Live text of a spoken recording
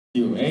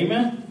you.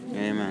 Amen?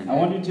 Amen. I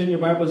want you to turn your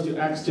Bibles to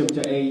Acts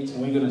chapter 8,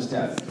 and we're going to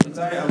start.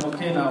 I'm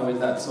okay now with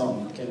that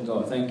song. You can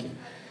go. Thank you.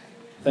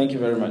 Thank you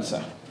very much,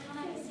 sir.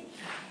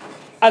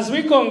 As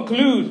we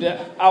conclude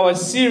our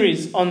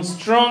series on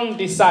strong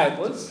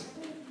disciples,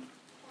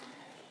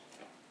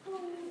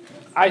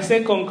 I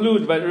say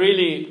conclude, but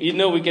really,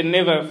 we can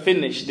never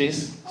finish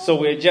this. So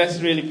we're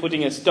just really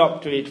putting a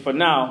stop to it for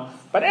now.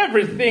 But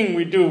everything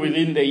we do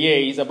within the year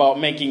is about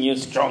making you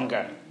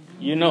stronger.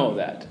 You know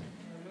that.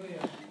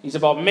 It's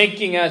about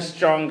making us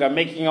stronger,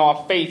 making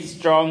our faith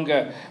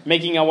stronger,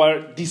 making our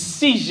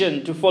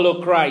decision to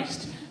follow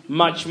Christ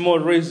much more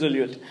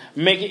resolute.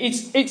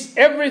 It's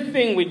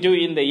everything we do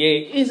in the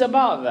year is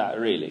about that,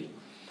 really.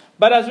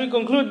 But as we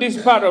conclude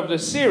this part of the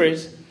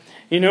series,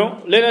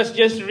 let us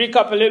just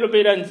recap a little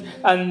bit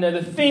and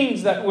the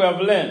things that we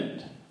have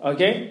learned.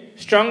 Okay?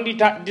 Strong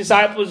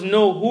disciples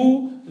know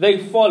who they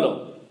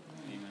follow.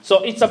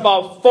 So it's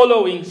about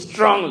following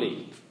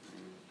strongly.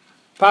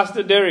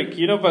 Pastor Derek,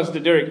 Pastor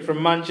Derek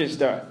from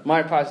Manchester,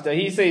 my pastor,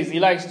 he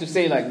likes to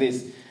say like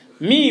this: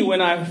 me, when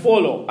I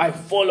follow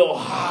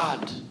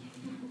hard.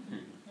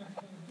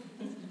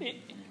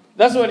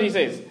 That's what he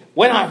says.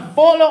 When I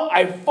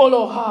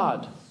follow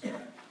hard.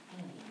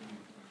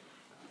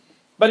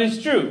 But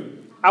it's true.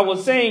 I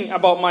was saying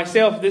about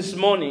myself this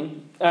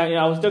morning,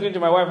 I was talking to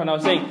my wife and I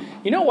was saying,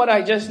 you know what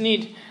I just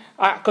need?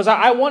 Because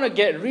I want to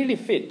get really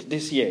fit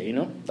this year,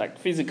 like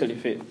physically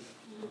fit.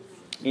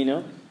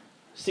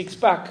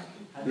 6-pack.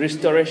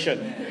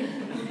 Restoration.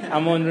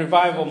 I'm on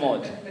revival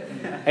mode.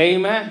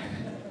 Amen.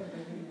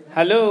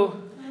 Hello.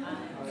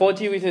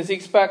 40 with a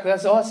 6-pack.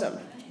 That's awesome.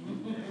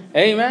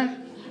 Amen.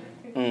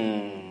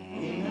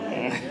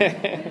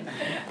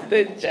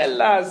 The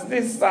jealous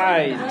this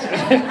side.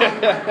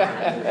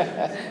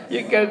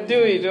 You can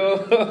do it.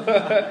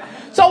 Oh.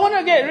 So I want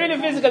to get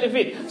really physically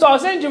fit. So I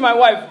was saying to my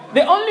wife,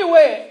 the only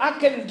way I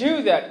can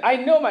do that, I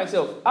know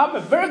myself. I'm a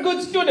very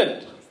good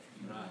student.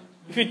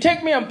 If you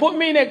take me and put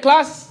me in a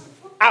class,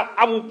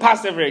 I will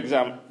pass every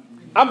exam.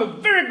 I'm a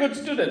very good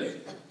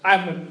student.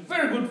 I'm a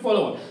very good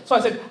follower. So I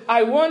said,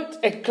 I want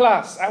a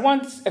class.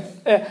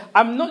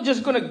 I'm not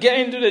just going to get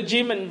into the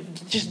gym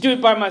and just do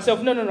it by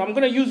myself. No. I'm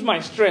going to use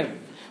my strength.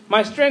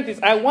 My strength is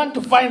I want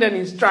to find an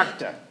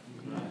instructor.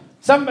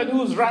 Somebody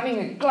who's running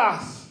a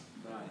class.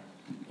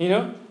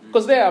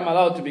 Because there I'm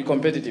allowed to be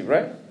competitive,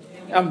 right?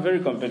 I'm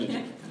very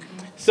competitive.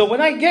 So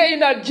when I get in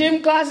that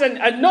gym class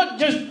and not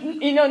just,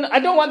 I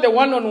don't want the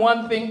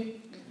one-on-one thing.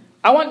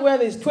 I want where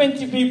there's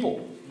 20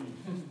 people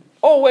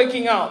all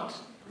working out.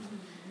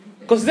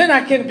 Because then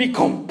I can be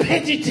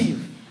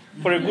competitive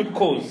for a good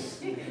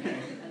cause.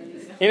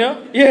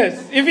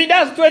 Yes. If he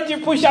does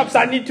 20 push-ups,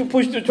 I need to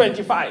push to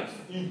 25.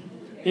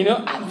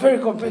 I'm very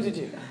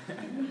competitive.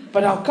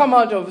 But I'll come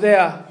out of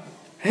there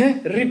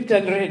ripped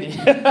and ready.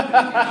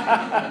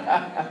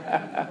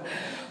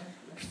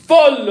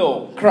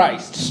 Follow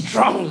Christ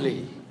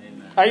strongly.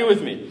 Are you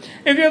with me?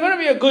 If you're going to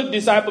be a good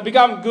disciple,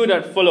 become good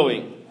at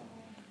following.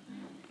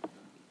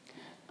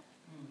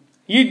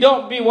 You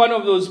don't be one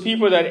of those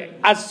people that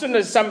as soon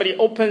as somebody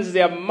opens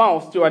their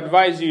mouth to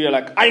advise you, you're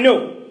like, I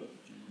know.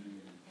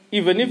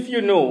 Even if you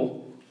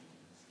know,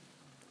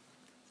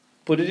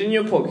 put it in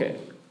your pocket.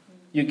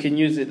 You can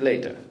use it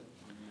later.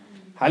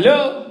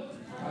 Hello?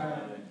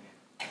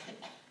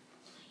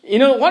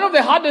 One of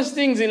the hardest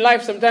things in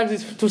life sometimes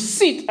is to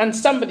sit and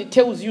somebody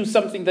tells you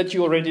something that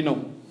you already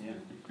know.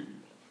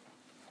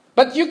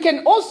 But you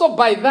can also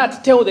by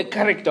that tell the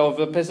character of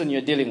the person you're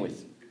dealing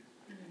with.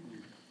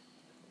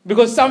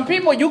 Because some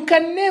people, you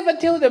can never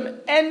tell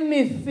them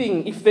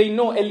anything if they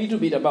know a little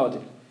bit about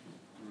it.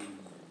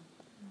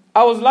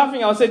 I was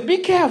laughing. I said, be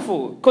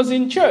careful. Because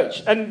in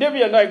church, and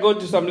Debbie and I go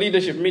to some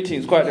leadership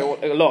meetings quite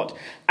a lot.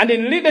 And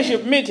in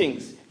leadership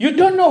meetings, you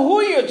don't know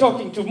who you're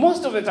talking to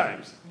most of the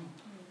times.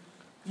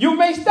 You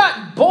may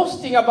start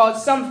boasting about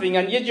something,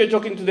 and yet you're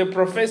talking to the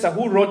professor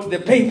who wrote the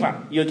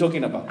paper you're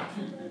talking about.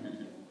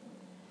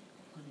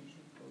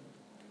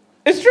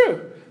 It's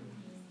true.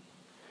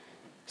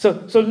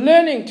 So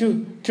learning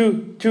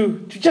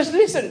to just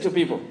listen to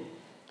people.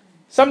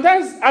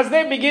 Sometimes as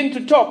they begin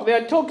to talk, they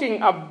are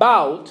talking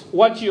about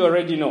what you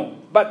already know.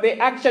 But they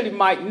actually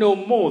might know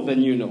more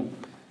than you know.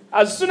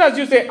 As soon as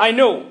you say, I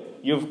know,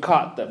 you've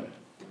caught them.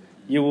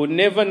 You will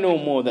never know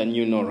more than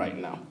you know right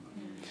now.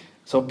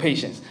 So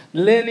patience.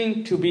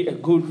 Learning to be a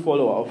good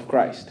follower of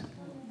Christ.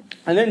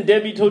 And then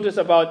Debbie told us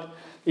about,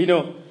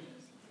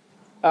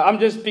 I'm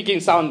just picking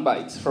sound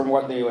bites from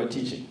what they were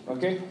teaching.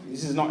 Okay?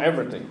 This is not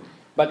everything.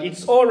 But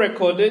it's all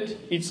recorded.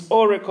 It's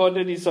on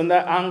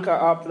that Anchor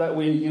app that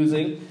we're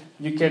using.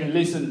 You can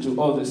listen to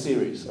all the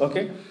series.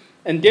 Okay?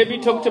 And Debbie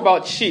talked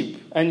about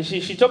sheep. And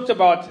she talked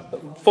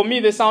about, for me,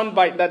 the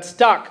soundbite that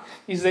stuck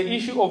is the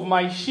issue of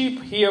my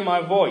sheep hear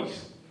my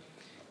voice.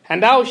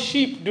 And how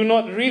sheep do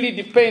not really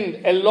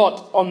depend a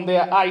lot on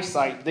their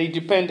eyesight. They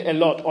depend a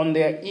lot on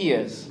their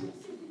ears.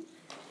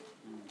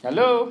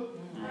 Hello?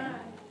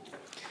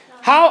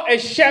 How a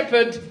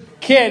shepherd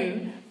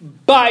can,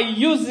 by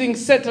using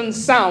certain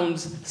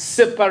sounds,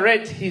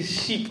 separate his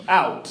sheep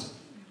out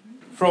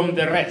from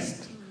the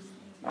rest.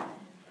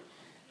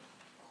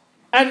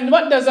 And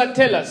what does that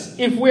tell us?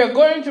 If we are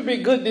going to be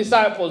good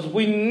disciples,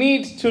 we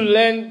need to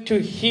learn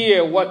to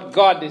hear what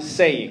God is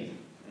saying.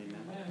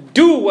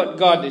 Do what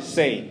God is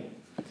saying.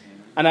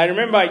 And I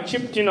remember I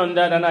chipped in on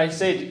that and I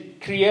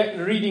said, create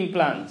reading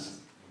plans.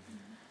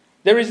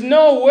 There is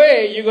no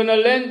way you're going to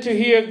learn to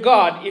hear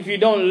God if you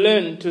don't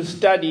learn to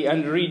study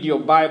and read your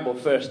Bible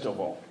first of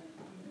all.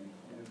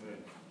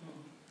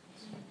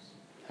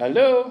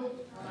 Hello?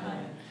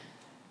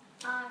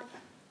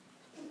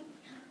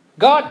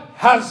 God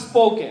has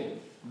spoken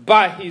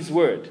by His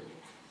word.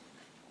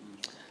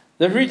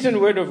 The written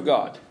word of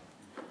God.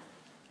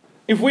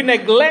 If we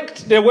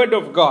neglect the word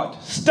of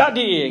God,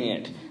 studying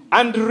it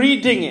and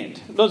reading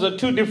it, those are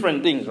two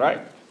different things,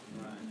 right?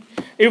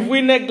 If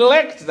we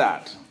neglect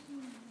that,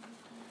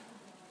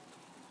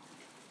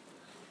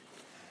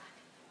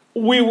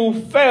 we will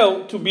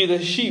fail to be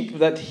the sheep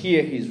that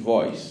hear His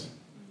voice.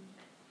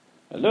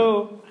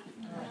 Hello?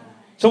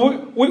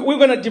 So we're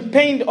going to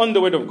depend on the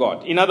word of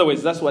God. In other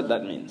words, that's what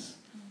that means.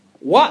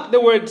 What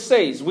the word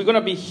says, we're going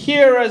to be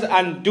hearers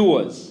and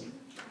doers.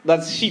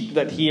 That's sheep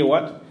that hear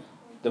what?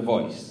 The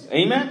voice.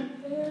 Amen?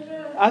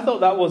 I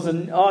thought that was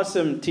an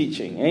awesome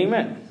teaching.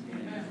 Amen?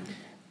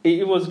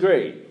 It was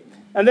great.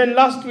 And then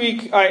last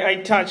week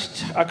I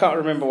can't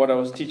remember what I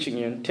was teaching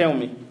you. Tell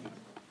me.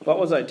 What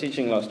was I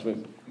teaching last week?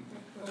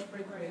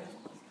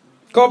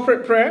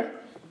 Corporate prayer?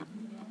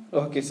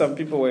 Okay, some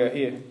people were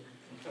here.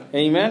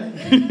 Amen?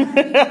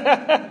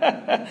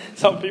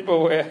 Some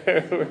people were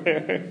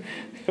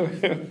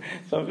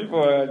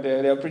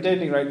they're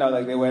pretending right now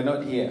like they were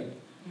not here.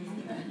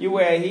 You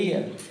were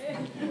here.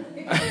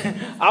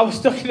 I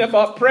was talking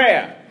about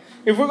prayer.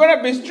 If we're going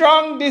to be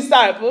strong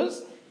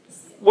disciples,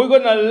 we're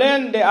going to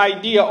learn the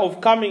idea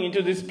of coming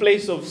into this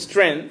place of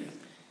strength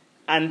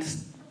and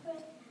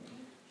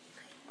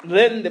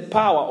learn the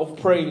power of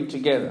praying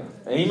together.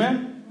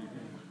 Amen?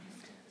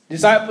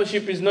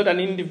 Discipleship is not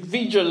an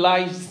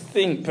individualized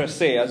thing per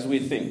se as we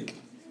think.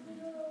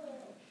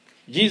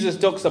 Jesus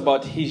talks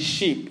about His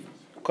sheep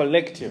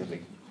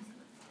collectively.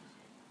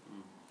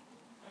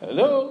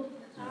 Hello?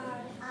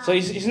 So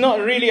it's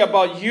not really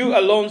about you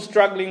alone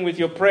struggling with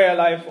your prayer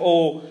life,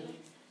 or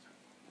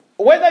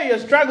whether you're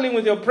struggling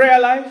with your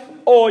prayer life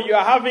or you're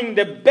having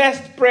the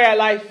best prayer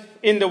life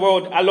in the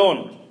world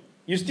alone.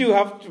 You still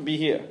have to be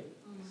here.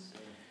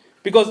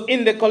 Because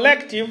in the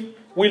collective,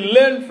 we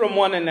learn from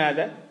one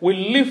another.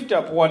 We lift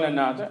up one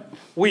another.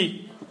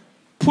 We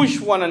push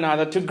one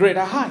another to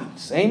greater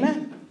heights.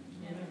 Amen?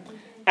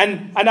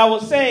 And I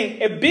was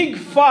saying, a big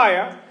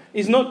fire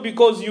is not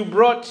because you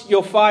brought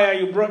your fire.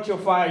 A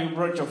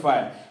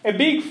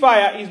big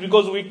fire is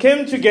because we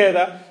came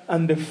together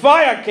and the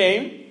fire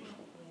came.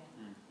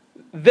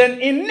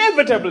 Then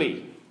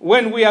inevitably,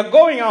 when we are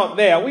going out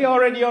there, we are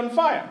already on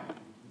fire.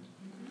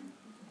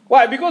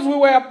 Why? Because we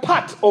were a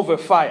part of a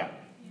fire.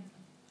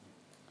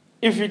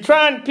 If you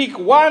try and pick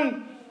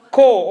one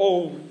core,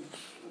 or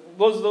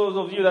those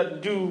of you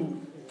that do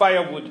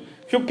firewood,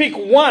 if you pick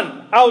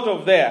one out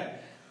of there,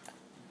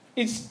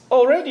 it's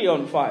already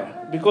on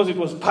fire because it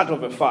was part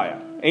of a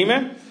fire.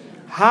 Amen?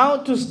 How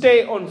to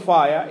stay on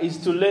fire is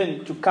to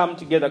learn to come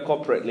together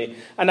corporately.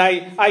 And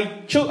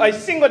I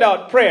singled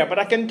out prayer, but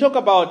I can talk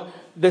about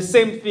the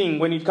same thing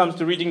when it comes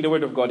to reading the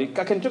Word of God.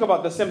 I can talk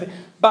about the same thing.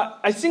 But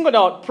I singled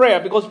out prayer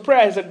because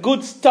prayer is a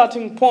good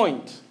starting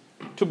point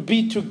to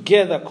be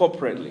together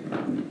corporately.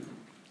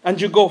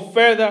 And you go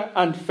further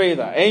and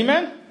further.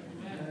 Amen?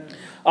 Amen?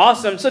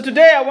 Awesome. So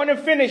today I want to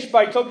finish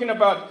by talking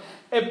about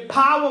a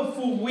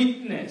powerful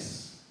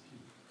witness.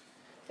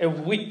 A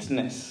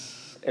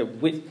witness. A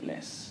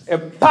witness. A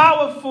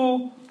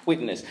powerful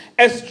witness.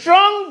 A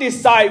strong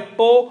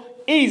disciple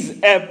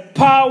is a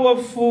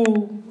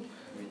powerful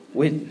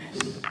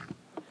witness.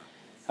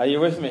 Are you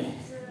with me?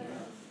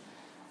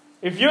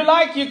 If you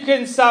like, you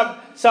can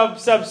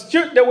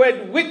substitute the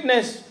word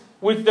witness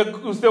with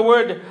the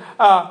word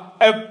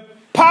a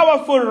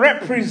powerful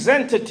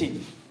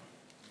representative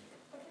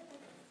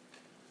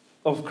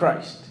of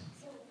Christ.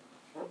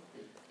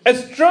 A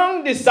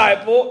strong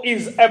disciple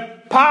is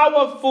a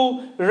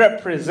powerful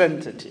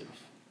representative.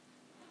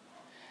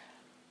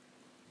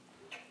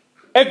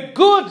 A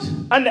good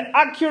and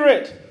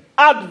accurate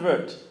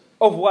advert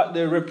of what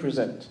they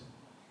represent.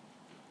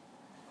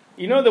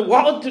 You know, the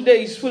world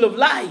today is full of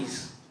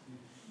lies.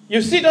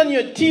 You sit on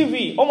your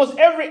TV, almost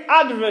every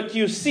advert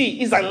you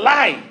see is a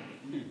lie.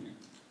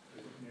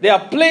 They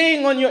are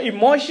playing on your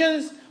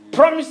emotions,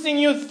 promising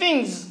you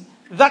things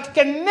that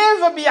can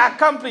never be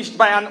accomplished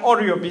by an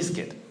Oreo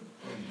biscuit.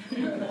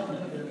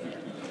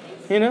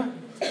 You know?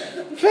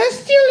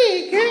 First you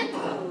lick it,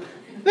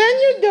 then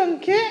you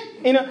dunk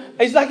it. You know,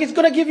 it's like it's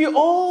going to give you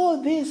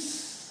all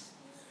this.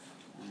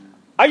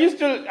 I used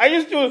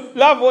to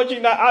love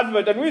watching that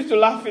advert, and we used to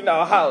laugh in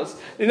our house.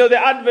 You know,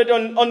 the advert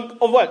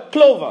of what?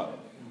 Clover.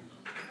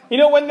 You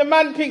know, when the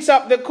man picks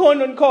up the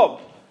corn on cob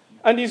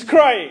and he's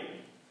crying,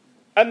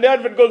 and the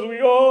advert goes,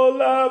 "We all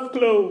love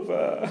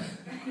Clover."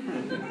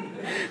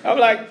 I'm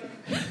like,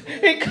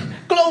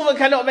 Clover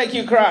cannot make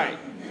you cry.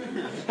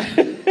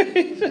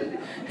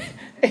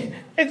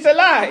 It's a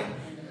lie.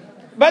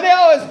 But they're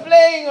always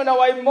playing on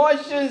our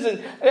emotions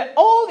and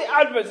all the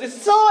adverts. It's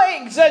so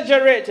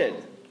exaggerated.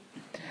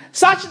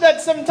 Such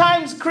that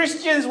sometimes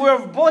Christians we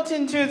have bought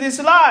into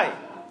this lie.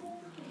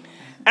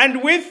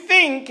 And we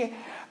think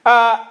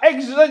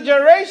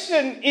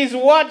exaggeration is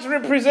what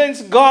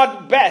represents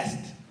God best.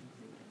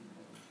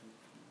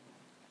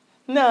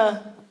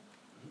 No.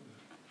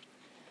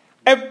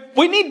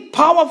 We need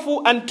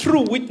powerful and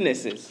true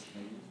witnesses.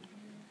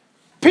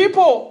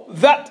 People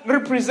that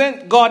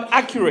represent God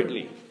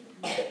accurately.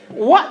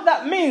 What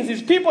that means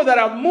is people that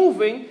are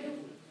moving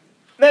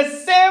the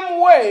same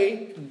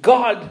way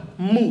God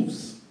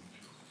moves.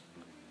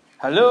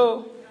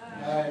 Hello?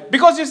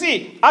 Because you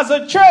see, as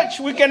a church,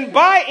 we can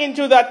buy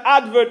into that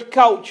advert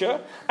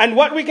culture, and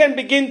what we can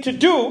begin to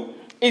do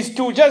is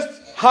to just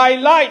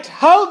highlight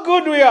how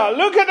good we are.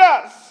 Look at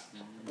us.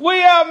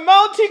 We are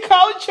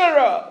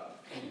multicultural.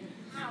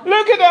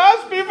 Look at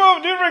us, people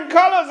of different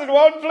colors in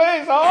one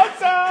place.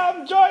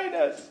 Awesome. Join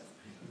us.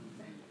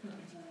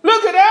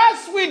 Look at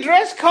us. We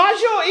dress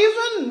casual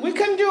even. We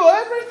can do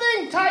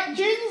everything. Tight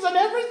jeans and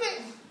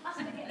everything.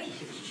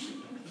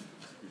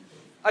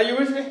 Are you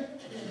with me?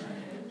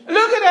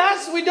 Look at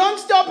us. We don't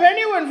stop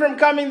anyone from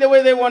coming the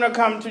way they want to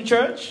come to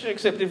church,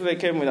 except if they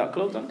came without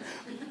clothes on.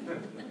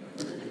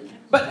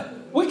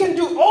 But we can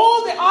do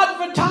all the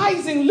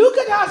advertising. Look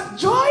at us.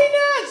 Join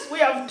us. We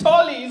have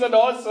Tolly. He's an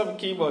awesome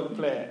keyboard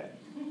player.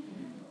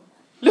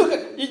 Look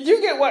at, you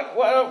get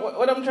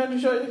what I'm trying to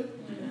show you?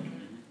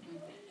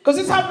 Because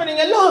it's happening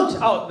a lot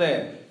out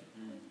there.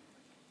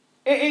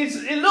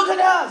 Look at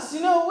us.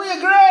 You know, we are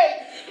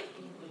great.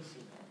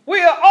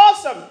 We are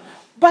awesome.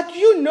 But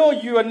you know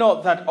you are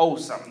not that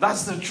awesome.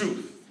 That's the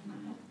truth.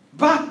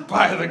 But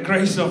by the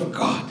grace of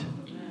God,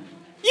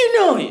 you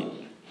know it.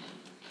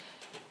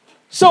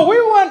 So we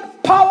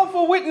want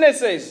powerful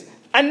witnesses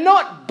and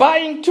not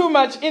buying too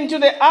much into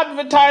the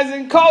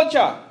advertising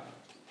culture.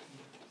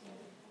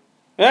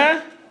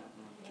 Yeah?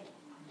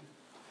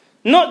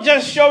 Not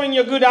just showing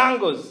your good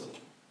angles.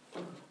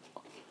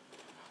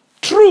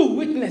 True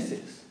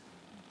witnesses.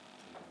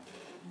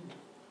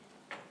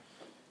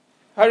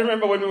 I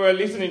remember when we were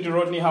listening to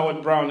Rodney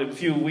Howard-Browne a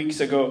few weeks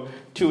ago,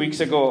 2 weeks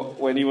ago,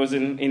 when he was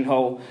in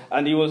Hull,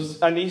 and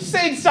he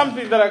said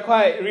something that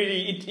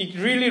it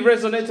really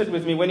resonated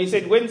with me when he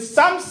said, when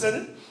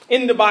Samson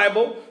in the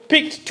Bible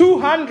picked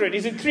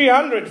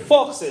 300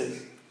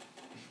 foxes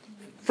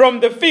from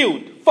the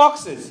field,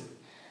 foxes,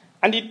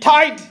 and he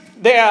tied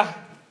their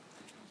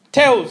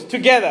tails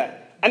together,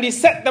 and he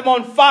set them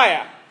on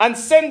fire and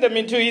sent them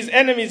into his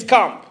enemy's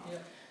camp.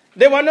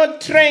 They were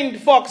not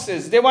trained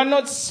foxes. They were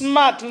not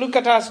smart, look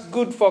at us,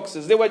 good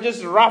foxes. They were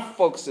just rough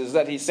foxes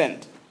that he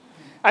sent.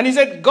 And he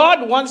said,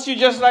 God wants you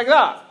just like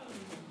that.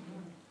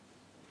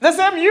 The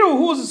same you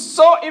who's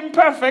so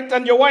imperfect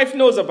and your wife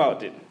knows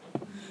about it.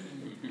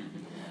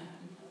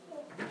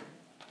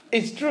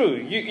 It's true.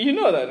 You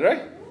know that,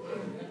 right?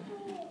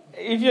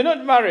 If you're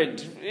not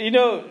married,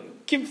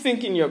 keep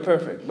thinking you're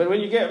perfect. But when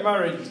you get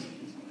married,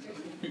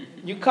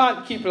 you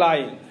can't keep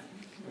lying.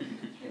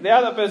 The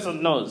other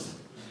person knows.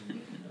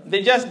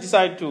 They just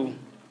decide to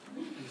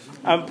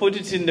put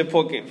it in the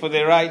pocket for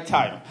the right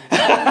time.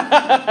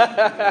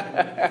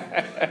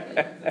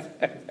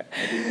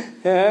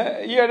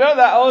 You're not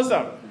that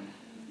awesome.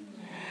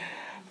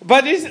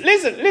 But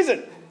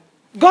listen.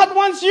 God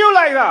wants you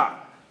like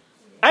that.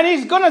 And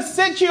he's going to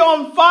set you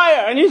on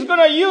fire. And he's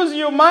going to use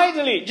you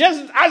mightily.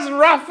 Just as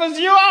rough as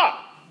you are.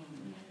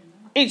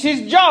 It's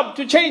his job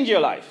to change your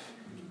life.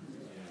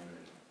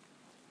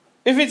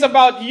 If it's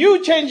about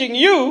you changing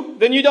you,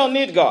 then you don't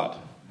need God.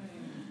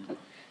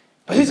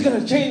 But he's going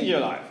to change your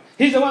life.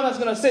 He's the one that's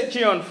going to set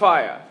you on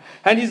fire.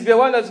 And he's the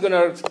one that's going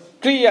to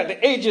clear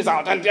the edges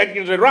out and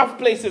the rough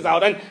places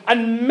out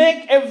and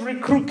make every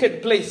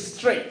crooked place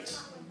straight.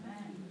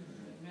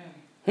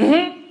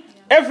 Mm-hmm.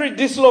 Every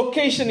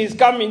dislocation is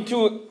coming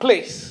to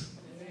place.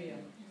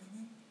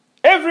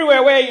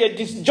 Everywhere where you're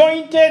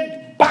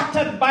disjointed,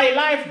 battered by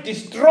life,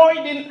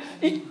 destroyed,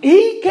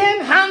 he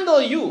can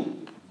handle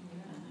you.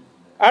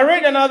 I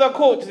read another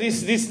quote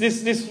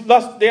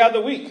the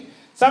other week.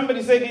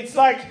 Somebody said it's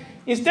like,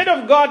 instead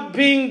of God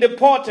being the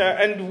potter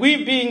and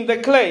we being the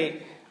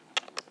clay,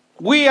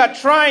 we are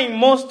trying,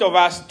 most of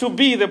us, to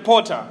be the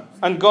potter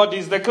and God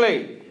is the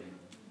clay.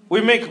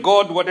 We make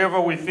God whatever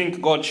we think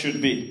God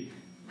should be.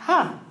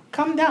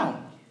 Calm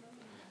down.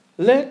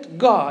 Let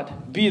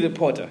God be the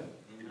potter.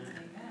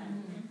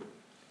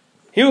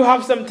 He will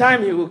have some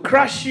time, he will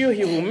crush you,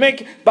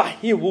 but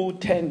he will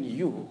turn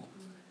you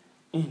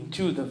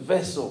into the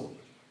vessel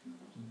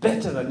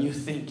better than you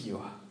think you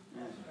are.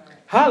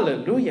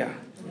 Hallelujah.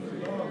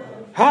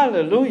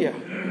 Hallelujah.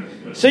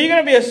 So you're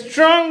going to be a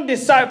strong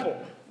disciple,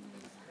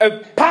 a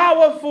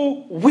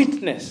powerful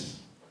witness.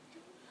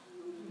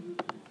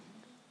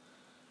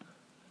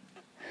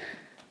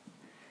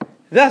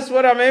 That's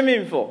what I'm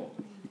aiming for.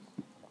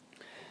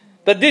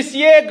 That this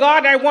year,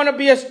 God, I want to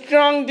be a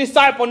strong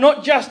disciple,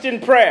 not just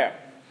in prayer,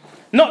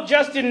 not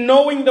just in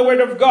knowing the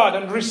Word of God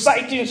and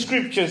reciting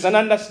scriptures and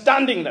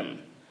understanding them,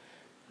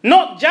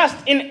 not just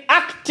in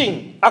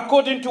acting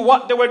according to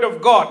what the Word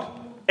of God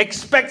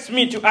expects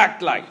me to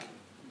act like.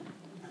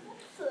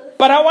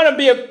 But I want to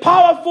be a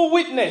powerful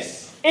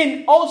witness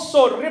in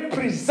also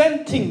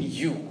representing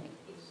you.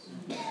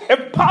 A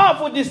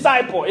powerful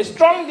disciple, a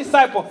strong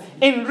disciple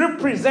in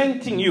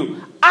representing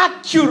you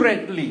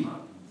accurately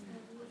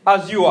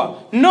as you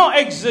are. No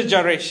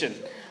exaggeration,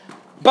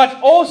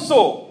 but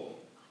also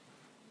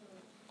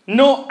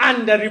no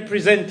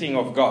under-representing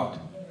of God.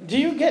 Do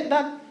you get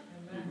that?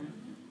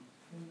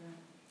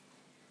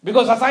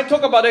 Because as I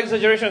talk about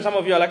exaggeration, some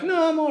of you are like,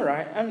 no, I'm all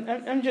right.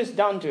 I'm just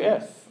down to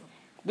earth.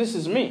 This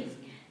is me.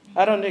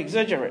 I don't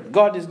exaggerate.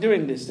 God is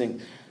doing this thing.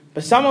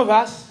 But some of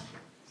us,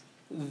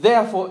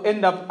 therefore,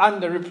 end up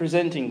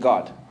under-representing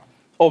God.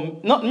 Or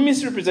not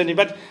misrepresenting,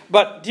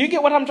 but do you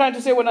get what I'm trying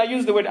to say when I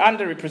use the word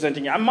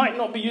under-representing? I might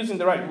not be using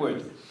the right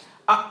word.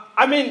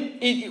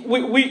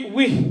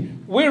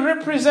 We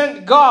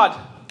represent God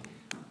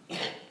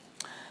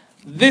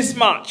this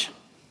much,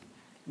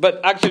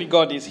 but actually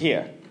God is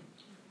here.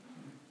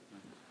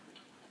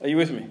 Are you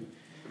with me?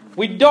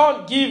 We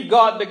don't give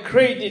God the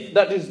credit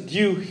that is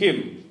due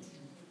Him.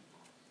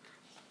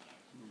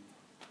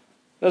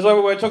 That's why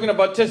we were talking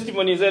about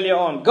testimonies earlier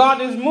on.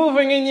 God is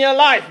moving in your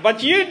life,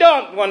 but you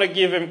don't want to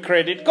give Him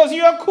credit because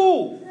you are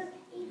cool.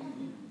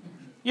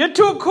 You're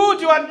too cool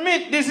to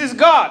admit this is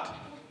God.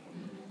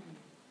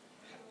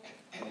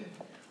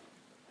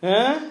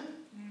 Huh?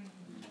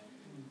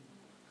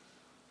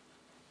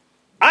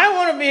 I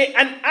want to be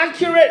an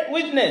accurate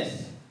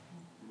witness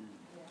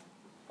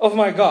of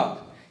my God.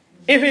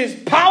 If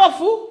He's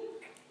powerful,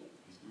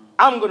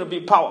 I'm going to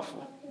be powerful.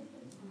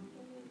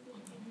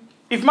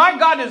 If my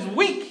God is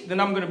weak, then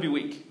I'm going to be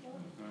weak.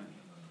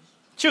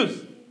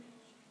 Choose.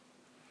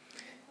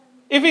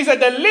 If He's a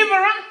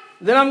deliverer,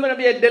 then I'm going to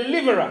be a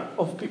deliverer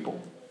of people.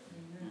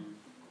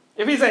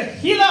 If He's a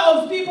healer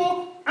of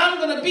people, I'm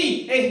going to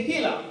be a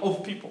healer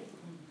of people.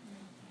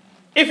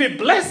 If He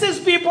blesses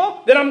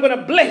people, then I'm going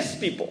to bless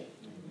people.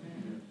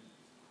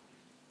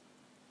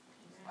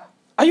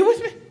 Are you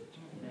with me?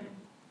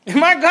 If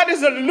my God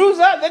is a loser,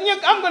 then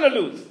I'm going to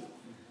lose.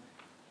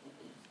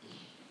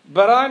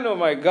 But I know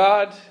my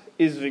God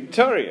is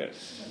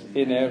victorious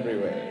in every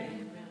way.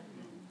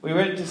 We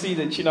went to see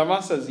the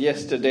Chinamasas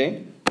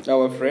yesterday,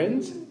 our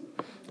friends.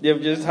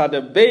 They've just had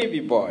a baby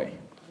boy.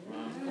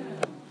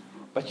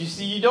 But you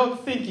see, you don't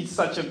think it's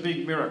such a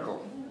big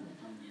miracle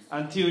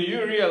until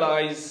you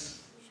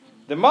realize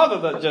the mother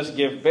that just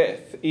gave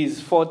birth is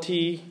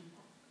 42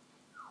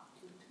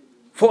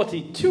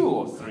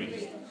 or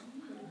 3.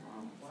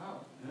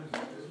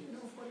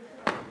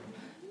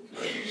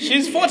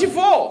 She's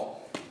 44.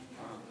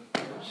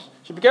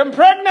 She became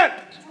pregnant.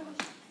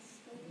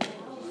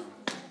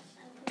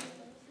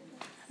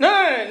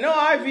 No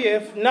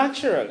IVF.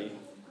 Naturally,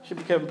 she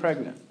became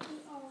pregnant.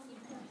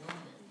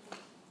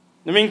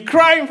 I mean,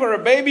 crying for a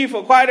baby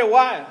for quite a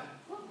while.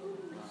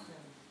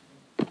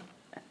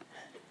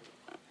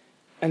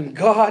 And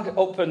God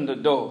opened the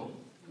door.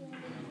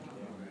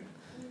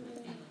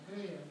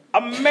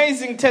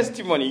 Amazing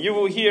testimony. You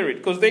will hear it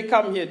because they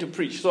come here to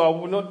preach, so I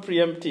will not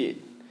preempt it.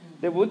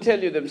 They will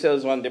tell you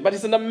themselves one day. But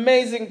it's an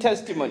amazing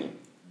testimony.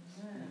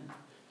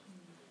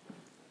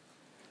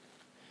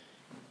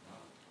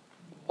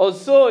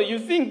 Also, you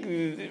think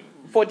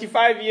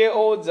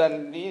 45-year-olds are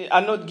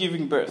not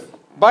giving birth.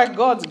 By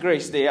God's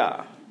grace, they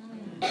are.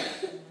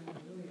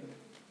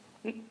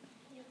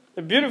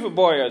 A beautiful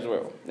boy as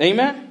well.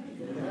 Amen?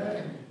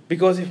 Amen?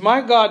 Because if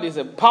my God is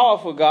a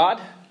powerful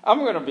God, I'm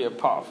going to be a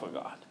powerful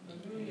God.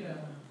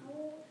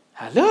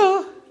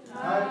 Hello?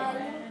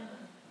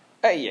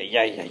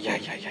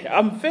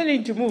 I'm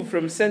failing to move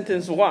from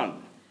sentence 1.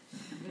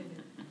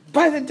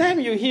 By the time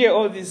you hear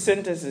all these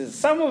sentences,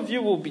 some of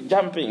you will be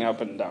jumping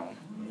up and down.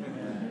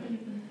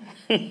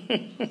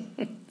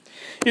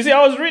 You see,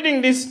 I was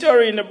reading this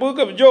story in the book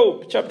of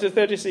Job, chapter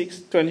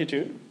 36,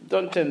 22.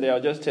 Don't turn there,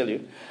 I'll just tell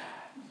you.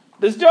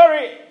 The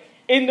story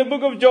in the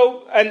book of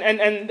Job,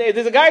 and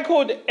there's a guy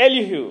called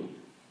Elihu.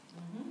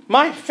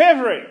 My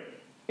favorite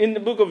in the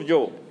book of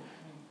Job.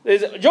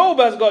 Job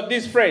has got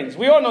these friends.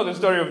 We all know the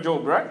story of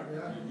Job, right?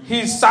 Yeah.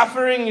 He's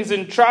suffering, he's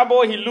in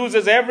trouble, he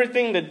loses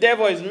everything. The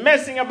devil is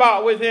messing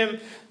about with him,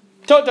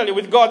 totally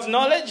with God's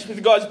knowledge,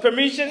 with God's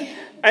permission.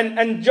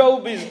 And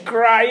Job is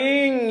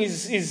crying.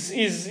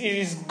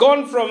 He's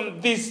gone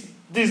from this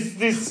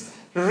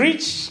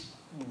rich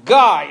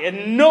guy, a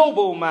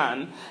noble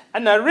man,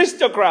 an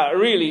aristocrat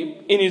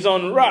really in his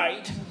own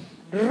right,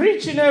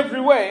 rich in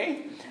every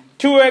way,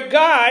 to a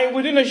guy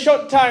within a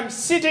short time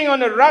sitting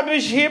on a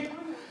rubbish heap,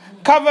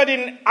 covered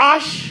in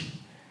ash,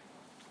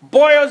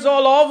 boils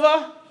all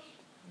over,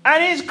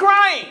 and he's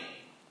crying.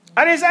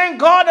 And he's saying,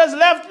 God has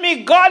left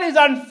me. God is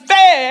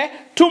unfair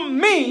to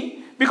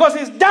me because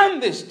he's done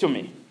this to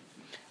me.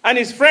 And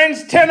his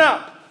friends turn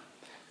up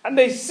and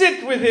they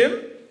sit with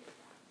him.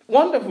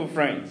 Wonderful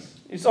friends.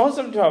 It's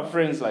awesome to have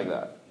friends like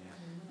that.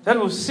 That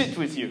will sit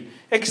with you.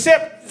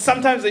 Except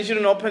sometimes they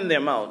shouldn't open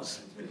their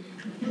mouths.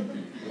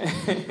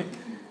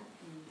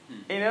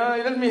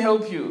 let me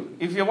help you.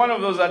 If you're one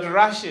of those that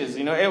rushes,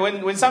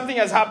 when something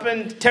has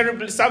happened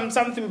terribly,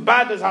 something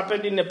bad has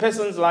happened in a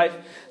person's life,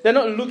 they're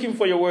not looking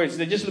for your words.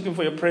 They're just looking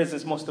for your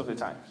presence most of the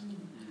times.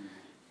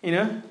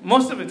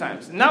 Most of the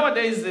times.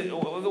 Nowadays,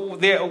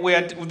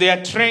 they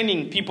are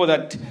training people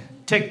that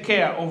take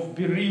care of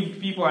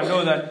bereaved people. I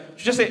know that.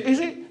 Just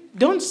say,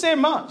 don't say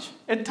much.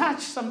 A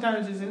touch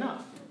sometimes is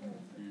enough.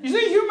 You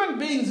see, human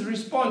beings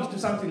respond to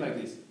something like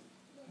this.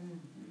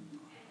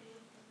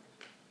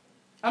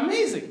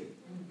 Amazing.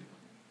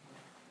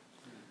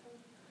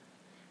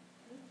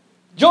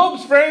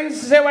 Job's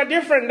friends, they were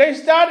different. They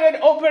started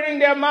opening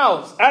their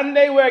mouths and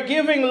they were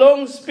giving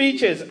long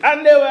speeches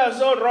and they were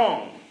so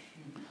wrong.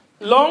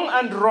 Long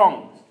and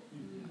wrong.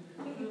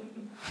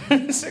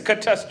 It's a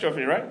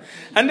catastrophe, right?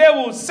 And they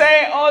will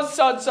say all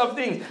sorts of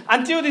things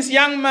until this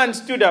young man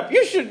stood up.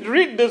 You should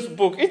read this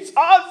book. It's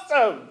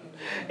awesome.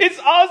 It's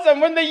awesome.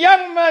 When the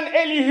young man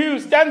Elihu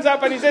stands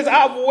up and he says,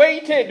 I've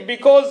waited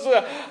because,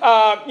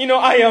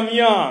 I am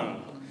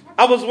young.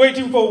 I was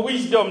waiting for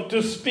wisdom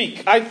to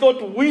speak. I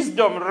thought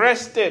wisdom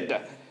rested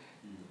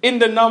in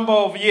the number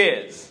of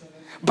years.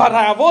 But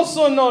I have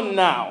also known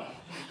now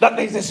that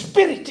there is a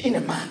spirit in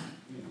a man.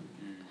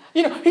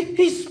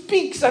 He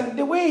speaks and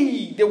the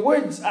way the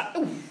words are...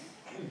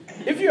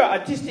 If you are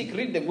artistic,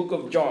 read the book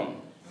of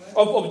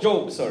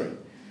Job, sorry.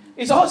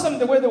 It's awesome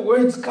the way the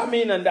words come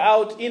in and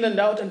out,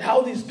 and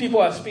how these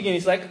people are speaking.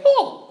 It's like,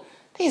 oh,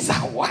 these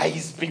are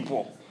wise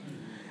people.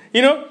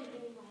 And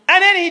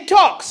then he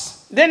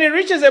talks. Then he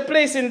reaches a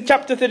place in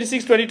chapter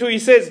 36:22. He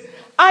says,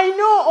 I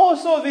know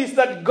also this,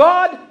 that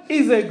God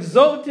is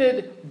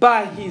exalted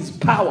by his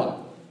power.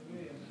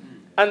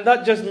 And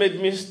that just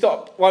made me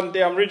stop. One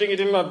day I'm reading it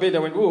in my bed. I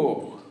went,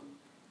 whoa.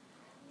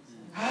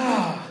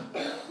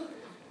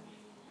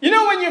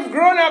 When you've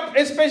grown up,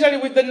 especially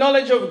with the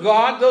knowledge of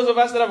God, those of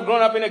us that have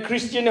grown up in a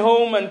Christian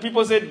home and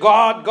people said,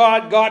 God,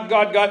 God, God,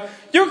 God, God,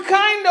 you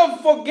kind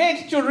of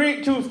forget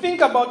to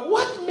think about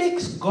what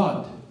makes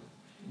God,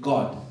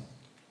 God.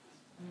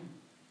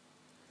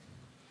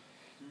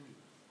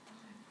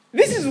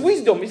 This is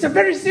wisdom. It's a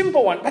very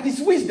simple one, but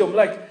it's wisdom.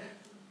 Like,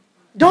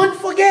 don't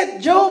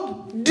forget,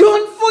 Job.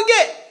 Don't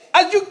forget.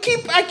 As you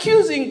keep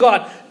accusing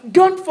God,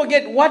 don't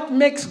forget what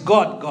makes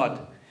God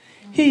God.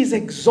 He is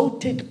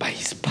exalted by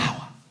his power.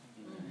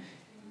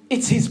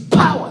 It's his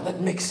power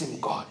that makes him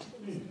God.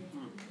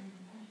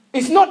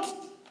 It's not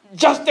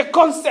just a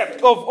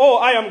concept of,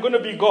 I am going to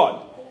be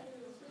God.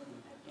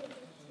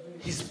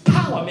 His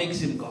power makes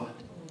him God.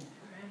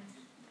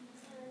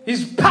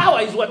 His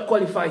power is what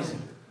qualifies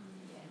him.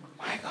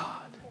 My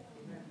God.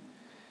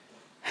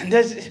 And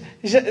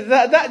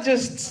that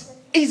just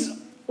is,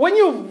 when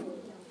you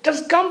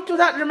just come to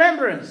that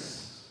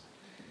remembrance,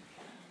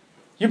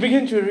 you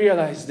begin to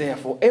realize,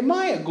 therefore, am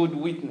I a good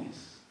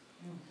witness?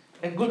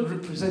 A good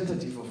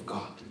representative of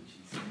God?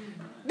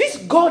 This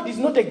God is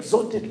not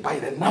exalted by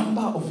the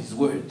number of his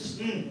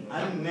words.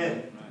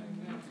 Amen.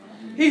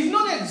 He's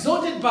not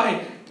exalted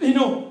by,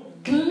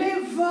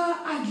 clever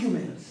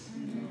arguments.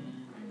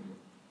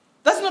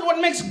 That's not what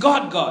makes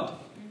God God.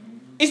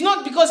 It's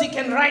not because he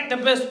can write the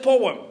best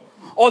poem.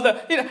 Or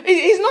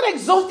he's not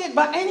exalted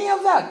by any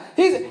of that.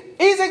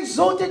 He's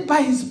exalted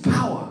by his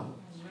power.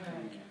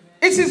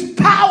 It's his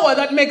power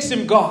that makes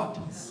him God.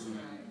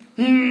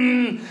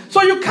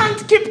 So you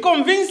can't keep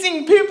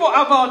convincing people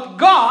about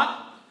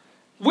God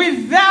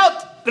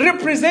without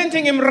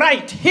representing him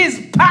right.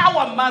 His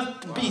power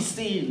must be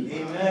seen.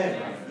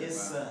 Amen.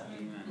 Yes, sir.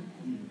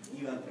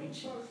 You are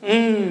preaching.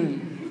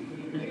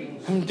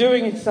 I'm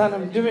doing it, son.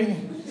 I'm doing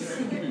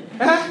it.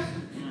 Huh?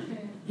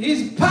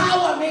 His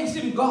power makes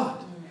him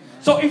God.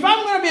 So if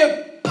I'm going to be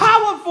a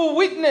powerful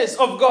witness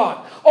of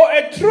God or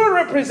a true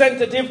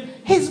representative,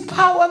 his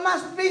power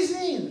must be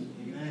seen.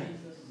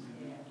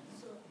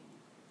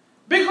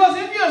 Because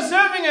if you're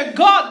serving a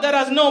God that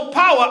has no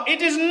power,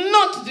 it is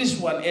not this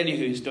one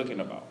Elihu is talking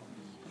about.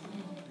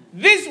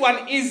 This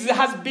one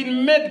has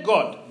been made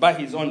God by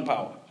his own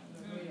power.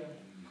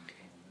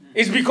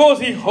 It's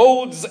because he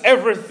holds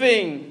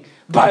everything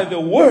by the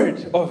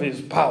word of his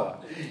power.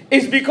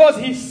 It's because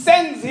he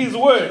sends his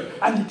word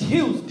and it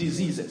heals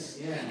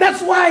diseases.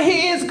 That's why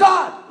he is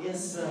God.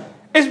 Yes, sir.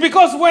 It's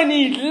because when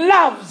he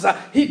loves,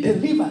 he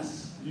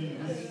delivers.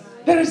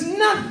 There is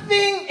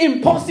nothing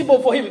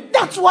impossible for him.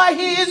 That's why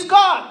he is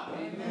God.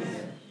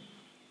 Amen.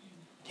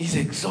 He's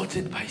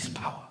exalted by his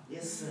power.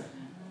 Yes, sir.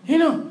 You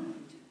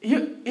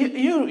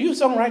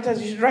songwriters,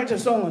 you should write a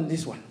song on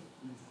this one.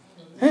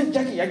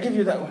 Jackie, I give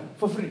you that one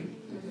for free.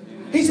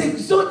 He's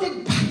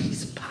exalted by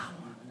his power.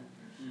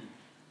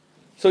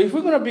 So if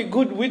we're going to be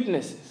good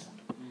witnesses,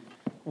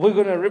 we're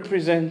going to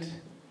represent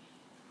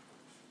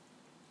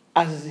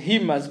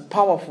him as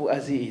powerful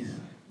as he is.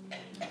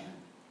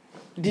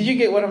 Did you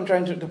get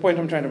the point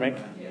I'm trying to make?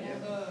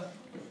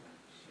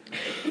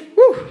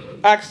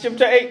 Acts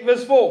chapter 8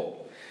 verse 4.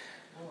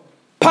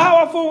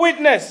 Powerful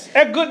witness.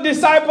 A good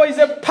disciple is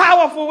a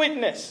powerful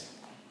witness.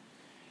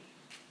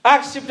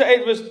 Acts chapter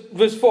 8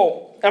 verse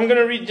 4. I'm going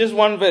to read just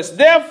one verse.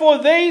 Therefore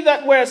they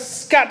that were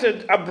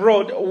scattered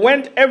abroad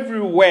went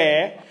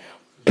everywhere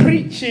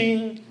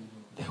preaching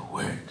the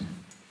word.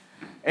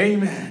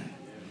 Amen.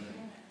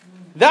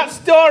 That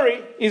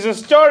story is a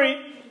story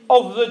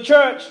of the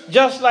church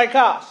just like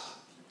us.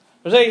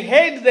 They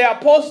heard the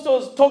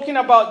apostles talking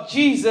about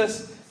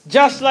Jesus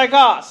just like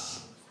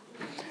us.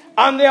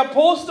 And the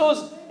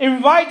apostles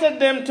invited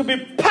them to be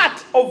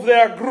part of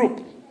their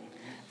group.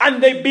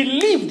 And they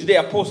believed the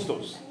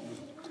apostles.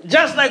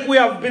 Just like we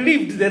have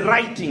believed the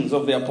writings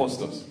of the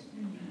apostles.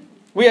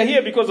 We are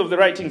here because of the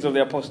writings of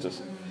the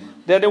apostles.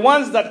 They're the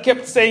ones that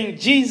kept saying,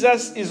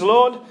 Jesus is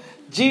Lord.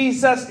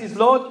 Jesus is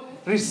Lord.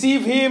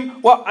 Receive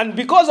him. Well, and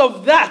because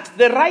of that,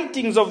 the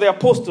writings of the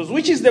apostles,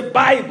 which is the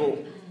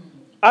Bible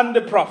and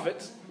the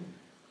prophets,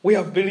 we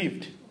have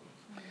believed.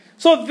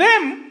 So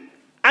them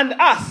and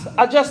us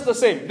are just the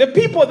same. The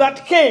people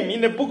that came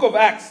in the book of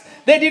Acts,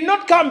 they did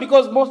not come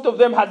because most of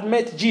them had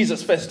met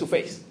Jesus face to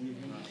face.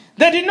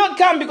 They did not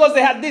come because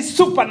they had this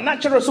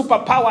supernatural,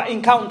 superpower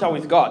encounter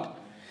with God.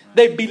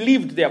 They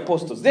believed the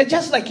apostles. They're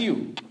just like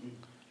you.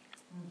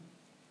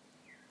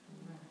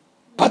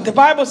 But the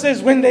Bible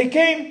says when they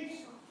came,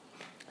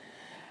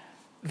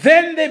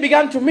 then they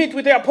began to meet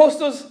with the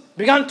apostles,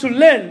 began to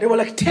learn. They were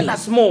like, tell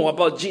us more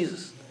about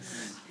Jesus.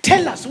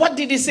 Tell us, what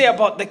did he say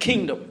about the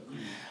kingdom?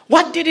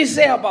 What did he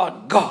say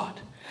about God?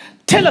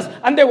 Tell us.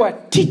 And they were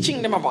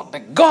teaching them about the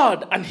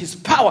God and his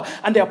power.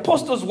 And the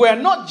apostles were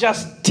not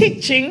just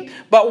teaching,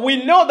 but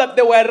we know that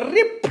they were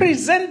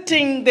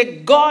representing the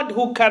God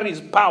who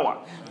carries power.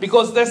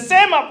 Because the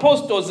same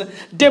apostles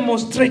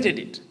demonstrated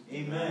it.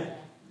 Amen.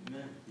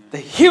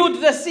 They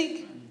healed the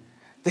sick.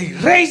 They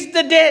raised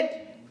the dead.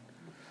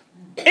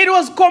 It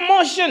was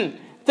commotion.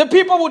 The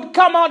people would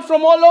come out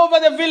from all over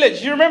the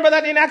village. You remember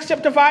that in Acts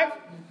chapter 5?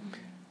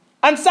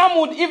 And some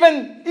would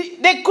even,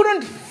 they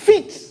couldn't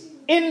fit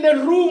in the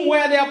room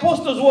where the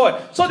apostles were.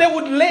 So they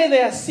would lay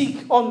their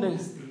sick on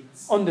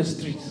the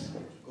streets.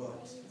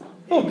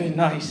 It would be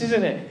nice,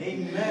 isn't it?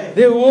 Amen.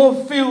 They will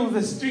all fill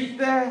the street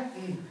there.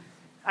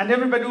 And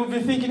everybody will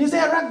be thinking, is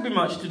there a rugby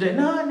match today?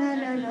 No.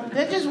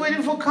 They're just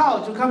waiting for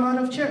Carl to come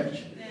out of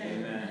church.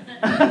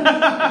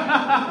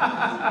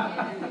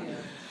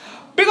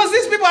 Because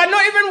these people are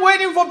not even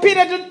waiting for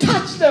Peter to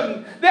touch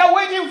them. They are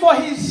waiting for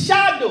his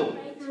shadow.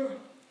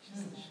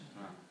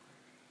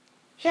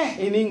 Yeah,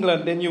 in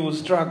England, then you will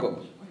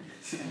struggle.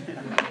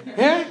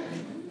 Yeah?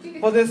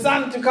 For the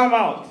sun to come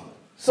out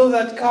so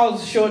that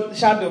Carl's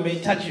shadow may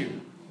touch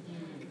you.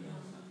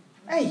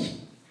 Hey,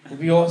 it would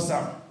be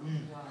awesome.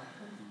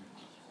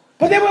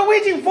 But they were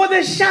waiting for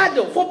the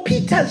shadow, for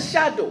Peter's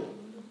shadow.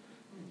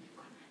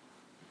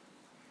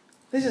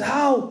 This is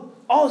how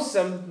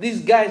awesome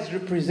these guys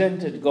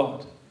represented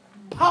God.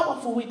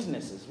 Powerful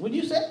witnesses, would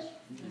you say?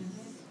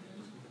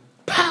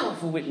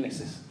 Powerful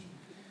witnesses.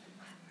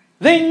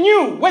 They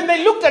knew, when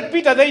they looked at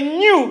Peter, they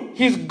knew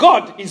his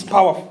God is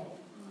powerful.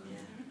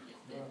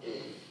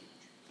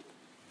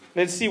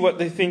 Let's see what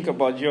they think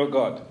about your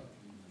God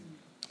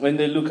when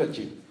they look at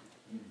you.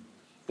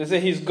 They say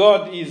his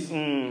God is,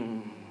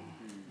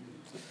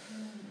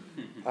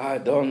 I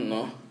don't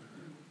know.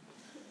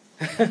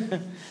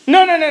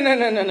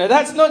 No.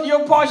 That's not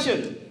your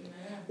portion.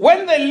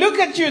 When they look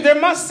at you, they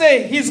must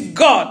say his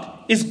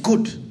God is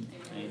good.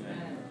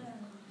 Amen.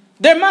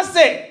 They must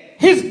say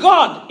his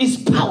God is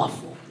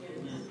powerful.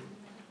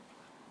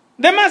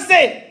 They must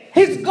say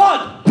his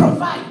God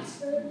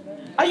provides.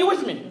 Are you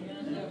with me?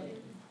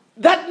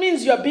 That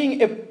means you are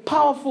being a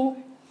powerful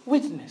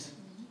witness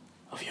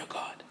of your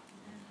God.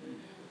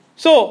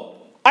 So,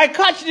 I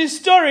catch this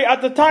story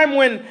at the time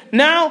when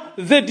now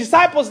the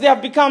disciples, they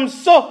have become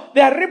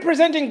they are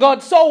representing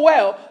God so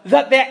well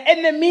that their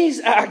enemies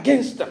are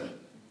against them.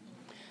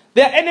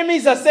 Their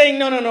enemies are saying,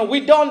 no,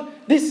 we don't,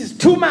 this is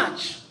too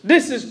much.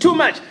 This is too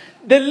much.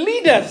 The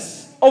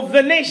leaders of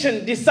the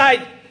nation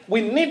decide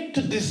we need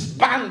to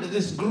disband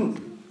this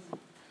group.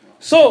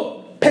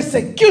 So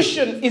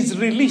persecution is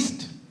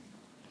released.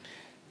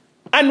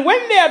 And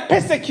when they are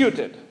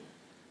persecuted,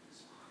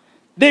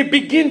 they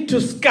begin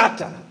to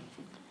scatter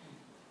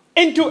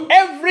into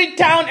every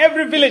town,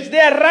 every village.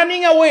 They are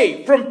running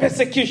away from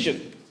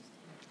persecution.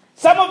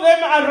 Some of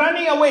them are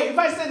running away. If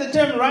I say the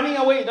term running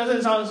away, it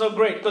doesn't sound so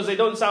great because they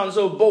don't sound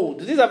so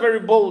bold. These are very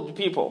bold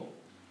people.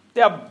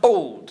 They are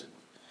bold.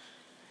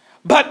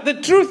 But the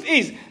truth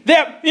is, they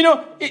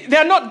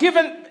are not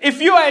given,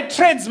 if you are a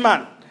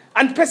tradesman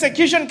and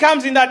persecution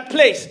comes in that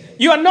place,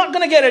 you are not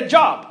going to get a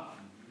job.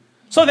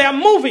 So they are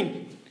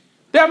moving.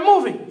 They are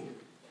moving,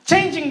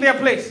 changing their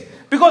place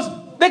because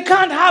they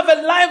can't have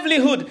a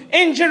livelihood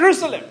in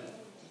Jerusalem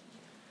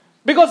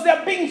because they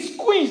are being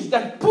squeezed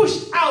and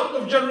pushed out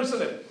of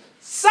Jerusalem.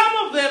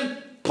 Some of them,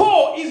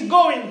 Paul is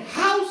going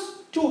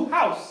house to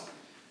house,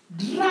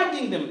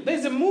 dragging them.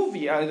 There's a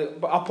movie,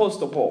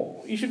 Apostle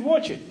Paul. You should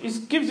watch it.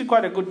 It gives you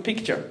quite a good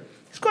picture.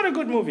 It's quite a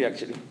good movie,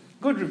 actually.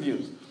 Good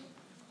reviews.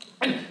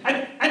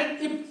 And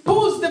he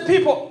pulls the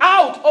people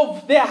out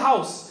of their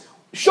house.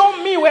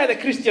 Show me where the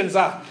Christians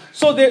are.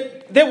 So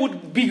they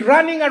would be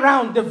running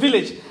around the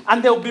village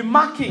and they'll be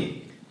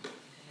marking,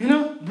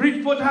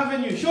 Bridgeport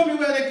Avenue. Show me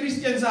where the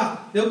Christians are.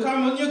 They'll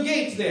come on your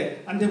gates there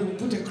and they will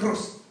put a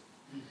cross.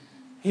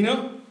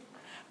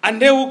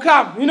 And they will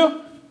come,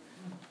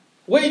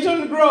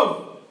 Wayton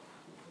Grove.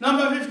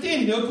 Number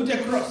 15, they'll put a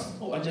cross.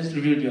 Oh, I just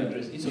revealed your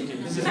address. It's okay.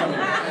 This is how.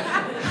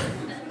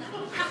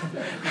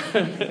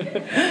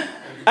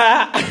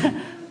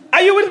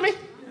 Are you with me?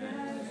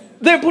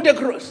 They put a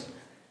cross.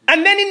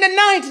 And then in the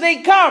night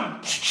they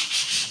come.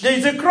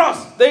 There's a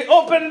cross. They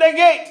open the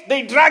gate.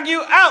 They drag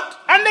you out.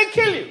 And they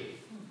kill you.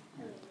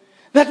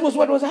 That was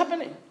what was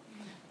happening.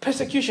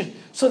 Persecution.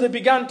 So they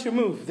began to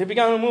move. They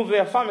began to move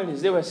their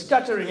families. They were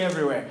scattering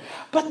everywhere.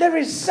 But there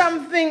is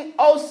something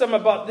awesome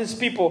about these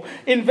people.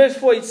 In verse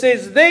 4 it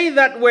says, they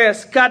that were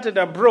scattered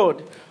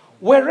abroad,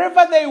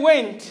 wherever they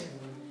went,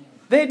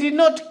 they did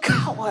not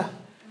cower.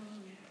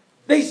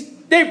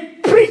 They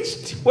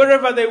preached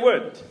wherever they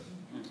went.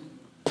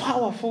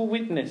 Powerful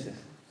witnesses.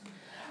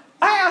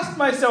 I asked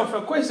myself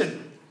a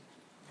question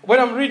when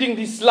I'm reading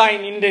this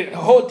line in the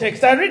whole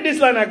text. I read this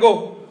line, I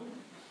go,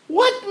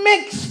 what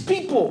makes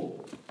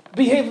people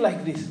behave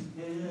like this?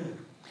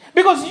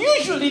 Because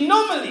usually,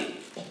 normally,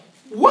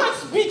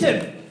 once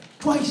bitten,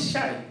 twice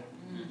shy.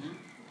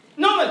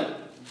 Normally.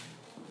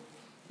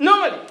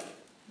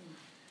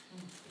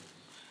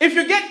 If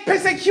you get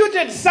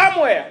persecuted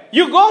somewhere,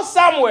 you go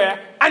somewhere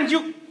and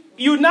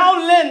you now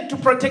learn to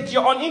protect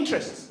your own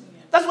interests.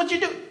 That's what you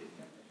do.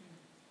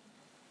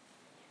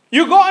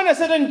 You go on a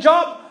certain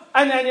job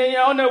and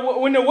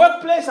you're in a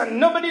workplace and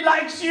nobody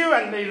likes you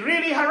and they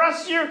really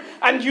harass you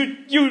and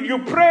you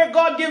pray,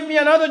 God give me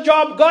another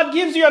job. God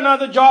gives you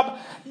another job.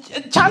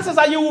 Chances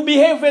are you will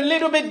behave a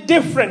little bit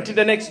different in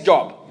the next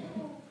job.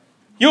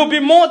 You'll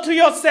be more to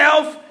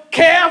yourself,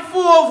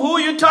 careful of who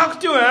you talk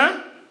to.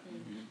 Huh?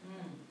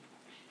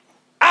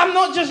 I'm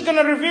not just going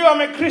to reveal I'm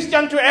a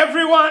Christian to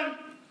everyone.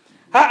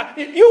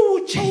 You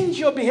will change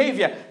your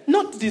behavior,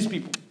 not these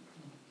people.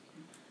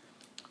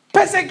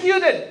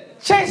 Persecuted,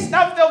 chased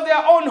out of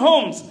their own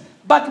homes.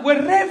 But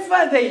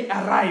wherever they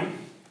arrive,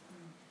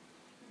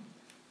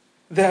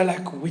 they're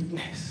like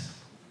witness.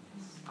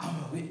 I'm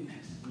a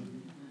witness.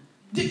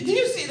 Do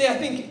you see their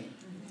thinking?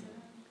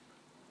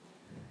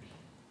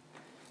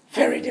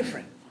 Very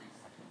different.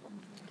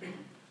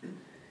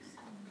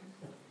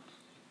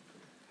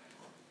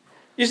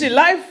 You see,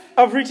 life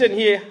I've written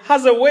here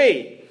has a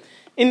way,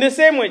 in the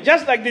same way,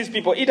 just like these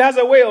people, it has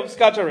a way of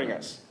scattering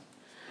us.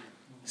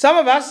 Some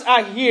of us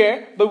are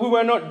here, but we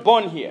were not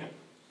born here.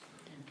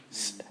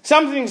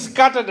 Something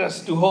scattered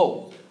us to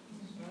whole.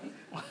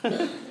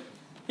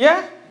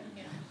 Yeah?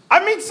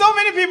 I meet so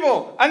many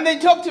people, and they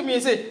talk to me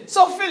and say,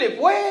 so Philip,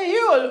 where are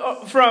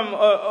you from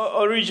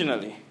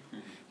originally?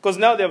 Because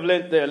now they've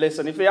learned their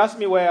lesson. If they ask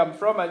me where I'm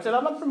from, I say,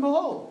 I'm not from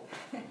Whole.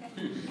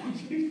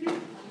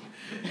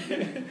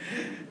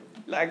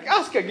 Like,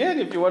 ask again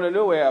if you want to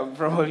know where I'm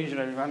from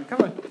originally, man.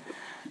 Come on.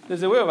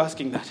 There's a way of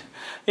asking that.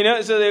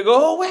 So they go,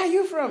 oh, where are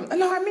you from?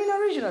 No, I mean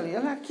originally.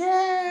 I'm like,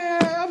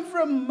 yeah, I'm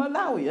from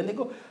Malawi. And they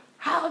go,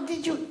 how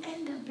did you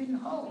end up in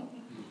Hull?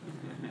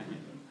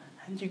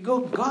 And you go,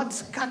 God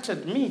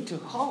scattered me to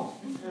Hull.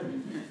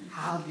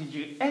 How did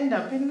you end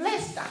up in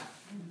Leicester?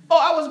 Oh,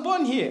 I was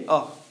born here.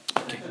 Oh,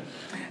 okay.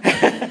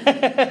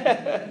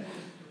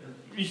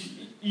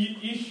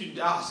 You should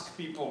ask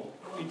people.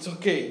 It's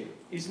okay.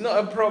 It's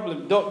not a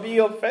problem. Don't be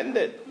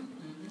offended.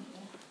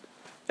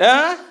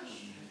 Huh?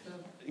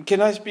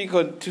 Can I speak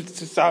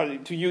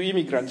to you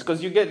immigrants?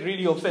 Because you get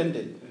really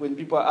offended when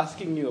people are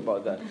asking you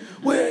about that.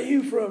 Where are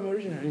you from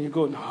originally? And you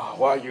go, no,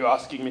 why are you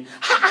asking me?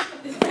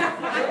 If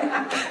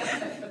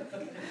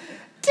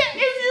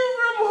you're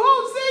from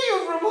home, say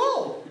you're from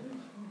home.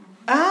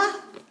 Huh?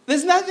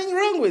 There's nothing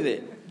wrong with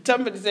it.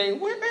 Somebody saying,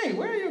 hey,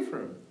 where are you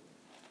from?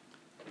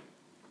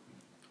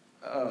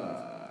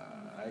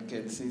 I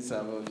can see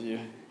some of you.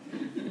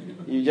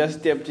 You just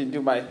stepped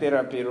into my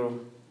therapy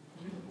room.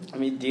 Let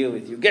me deal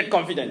with you. Get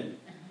confident.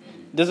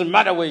 Doesn't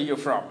matter where you're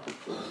from.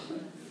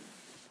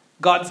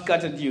 God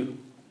scattered you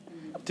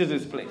to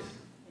this place.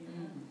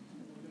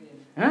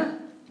 Huh?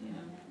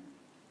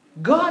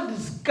 God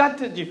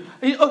scattered you.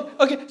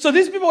 Okay, so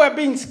these people were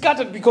being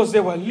scattered because they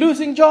were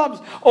losing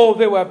jobs, or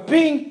they were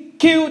being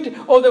killed,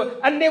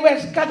 and they were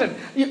scattered.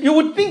 You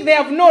would think they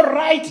have no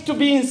right to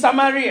be in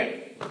Samaria.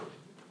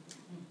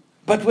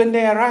 But when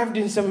they arrived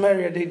in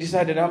Samaria, they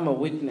decided, I'm a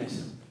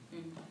witness.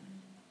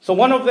 So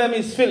one of them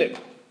is Philip.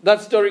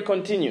 That story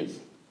continues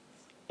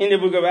in the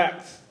book of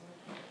Acts.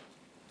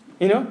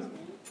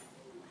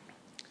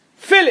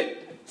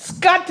 Philip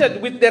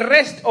scattered with the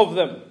rest of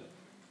them.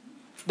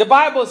 The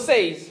Bible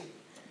says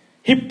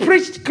he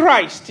preached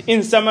Christ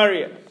in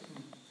Samaria,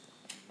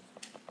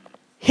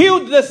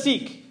 healed the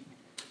sick,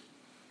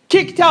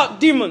 kicked out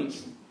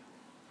demons.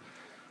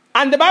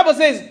 And the Bible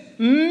says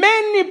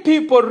many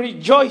people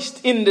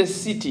rejoiced in the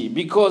city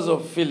because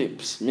of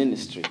Philip's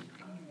ministry.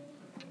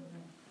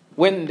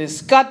 When the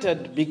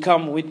scattered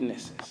become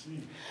witnesses.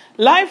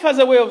 Life has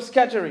a way of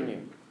scattering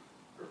you.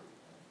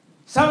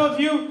 Some of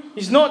you,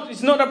 it's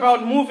not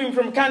about moving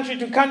from country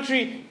to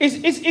country.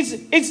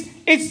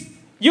 It's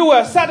you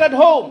were sat at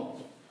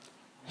home.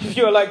 If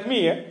you're like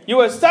me, you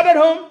were sat at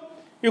home.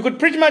 You could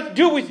pretty much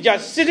do with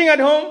just sitting at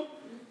home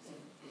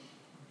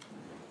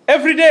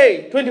every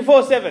day,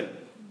 24/7.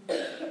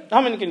 How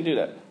many can do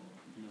that?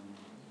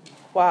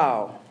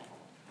 Wow.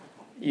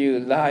 You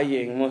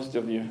lying, most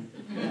of you.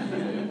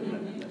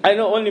 I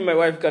know only my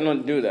wife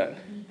cannot do that.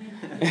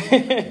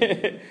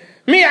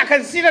 Me, I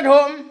can sit at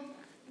home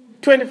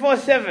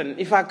 24/7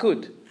 if I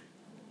could.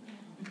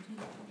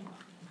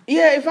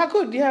 Yeah, if I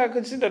could, I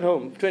could sit at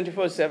home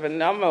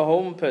 24/7. I'm a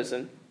home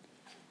person.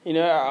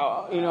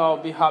 I'll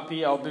be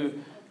happy. I'll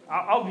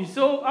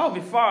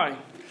be fine.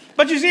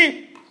 But you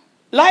see,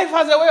 life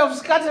has a way of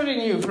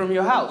scattering you from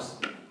your house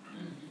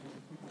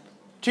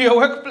to your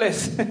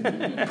workplace.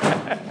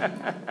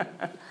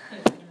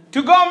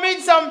 To go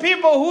meet some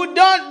people who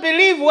don't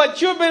believe what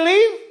you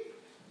believe,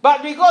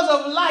 but because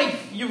of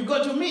life, you've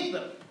got to meet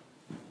them.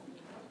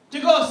 To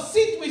go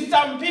sit with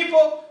some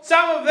people,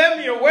 some of them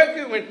you're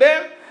working with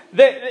them,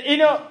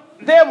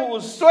 they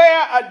will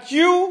swear at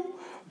you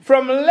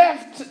from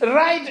left,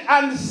 right,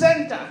 and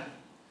center.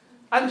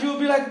 And you'll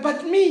be like,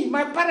 but me,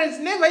 my parents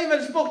never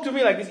even spoke to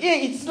me like this. Yeah,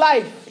 it's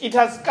life. It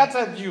has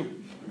scattered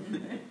you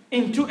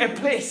into a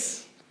place.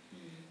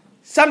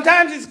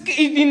 Sometimes it's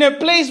in a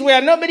place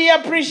where nobody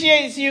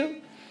appreciates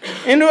you.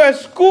 Into a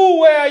school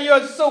where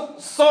you're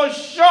so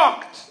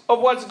shocked of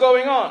what's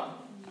going on.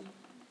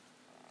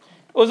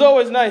 It was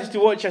always nice to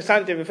watch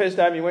Asante the first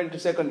time he went to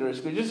secondary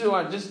school.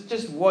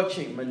 Just watch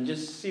him and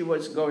just see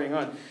what's going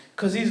on.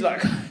 Because he's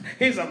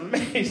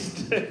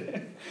amazed.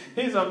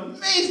 He's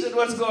amazed at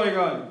what's going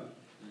on.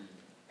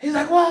 He's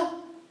like,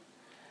 well,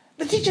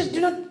 the teachers do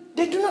not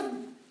do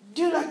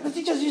like the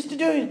teachers used to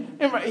do it.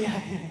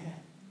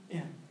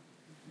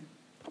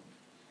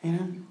 Yeah.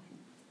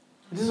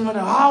 It doesn't matter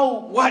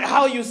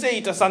how you say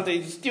it or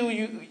something. It's still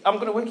you. I'm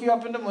going to wake you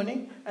up in the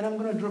morning and I'm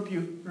going to drop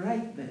you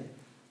right there.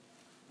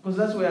 Because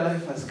that's where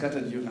life has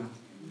scattered you now.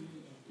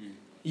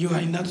 You are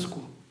in that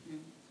school.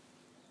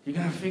 You're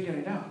going to figure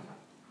it out.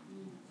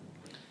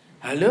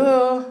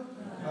 Hello?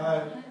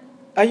 Hi.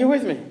 Are you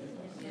with me?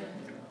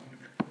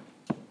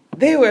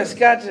 They were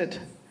scattered.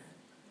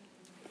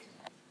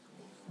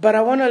 But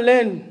I want to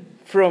learn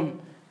from,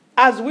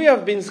 as we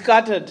have been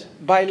scattered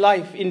by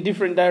life in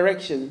different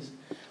directions,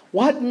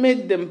 what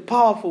made them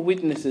powerful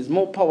witnesses,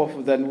 more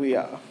powerful than we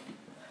are?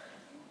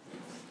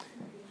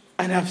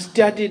 And I've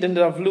studied and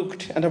I've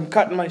looked and I've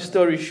cut my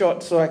story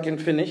short so I can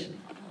finish.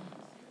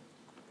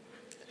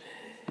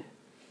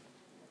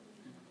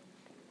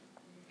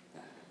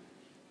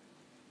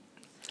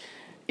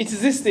 It's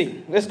this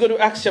thing. Let's go to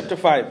Acts chapter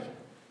 5.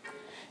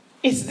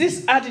 It's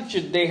this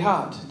attitude they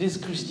had, these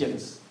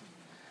Christians.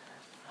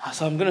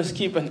 So I'm going to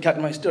skip and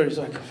cut my story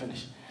so I can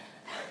finish.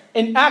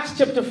 In Acts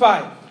chapter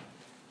 5,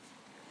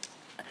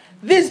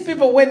 these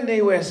people, when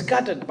they were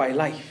scattered by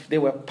life, they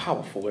were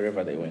powerful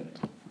wherever they went.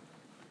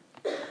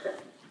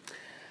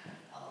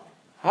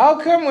 How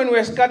come when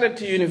we're scattered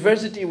to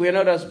university, we're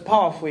not as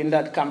powerful in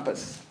that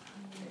campus?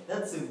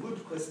 That's a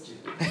good question.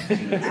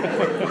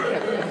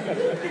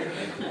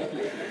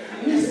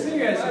 You're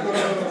serious, bro?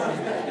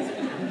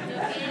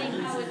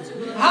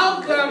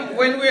 How come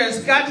when we are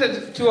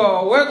scattered to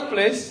our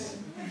workplace,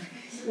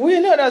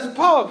 we're not as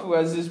powerful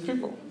as these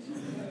people?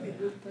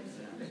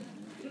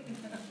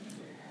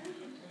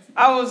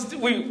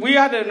 We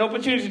had an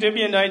opportunity,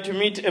 Debbie and I, to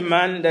meet a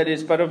man that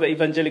is part of the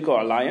Evangelical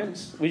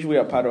Alliance, which we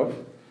are part of.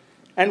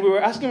 And we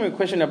were asking him a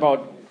question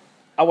about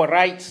our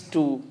rights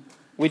to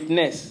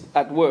witness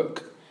at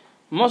work.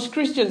 Most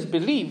Christians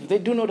believe they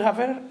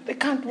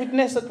can't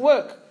witness at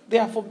work. They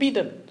are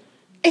forbidden.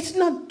 It's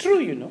not true,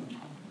 you know.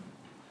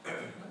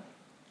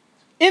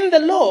 In the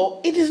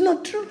law, it is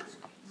not true.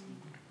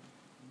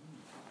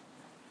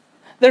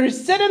 There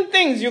is certain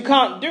things you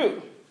can't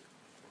do.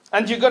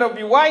 And you got to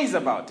be wise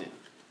about it.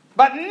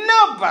 But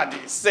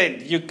nobody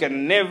said you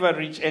can never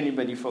reach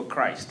anybody for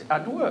Christ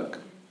at work.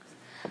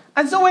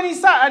 And so when he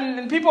started,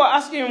 and people are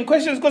asking him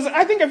questions, because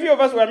I think a few of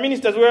us were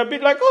ministers, we were a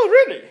bit like, oh,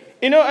 really?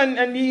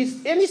 And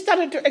he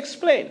started to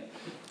explain.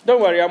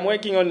 Don't worry, I'm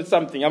working on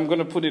something. I'm going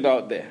to put it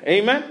out there.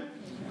 Amen?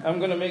 I'm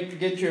going to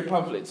get you a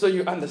pamphlet so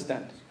you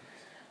understand.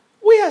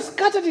 We are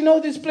scattered in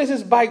all these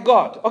places by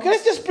God. Okay,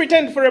 let's just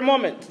pretend for a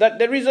moment that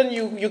the reason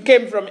you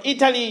came from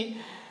Italy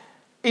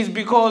is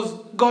because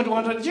God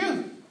wanted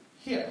you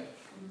here.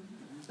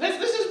 Let's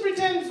just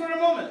pretend for a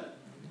moment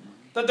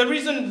that the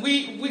reason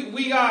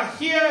we are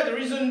here, the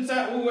reason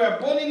that we were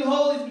born in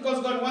Hull is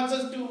because God wants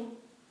us to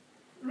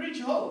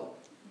reach Hull.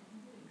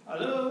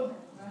 Hello?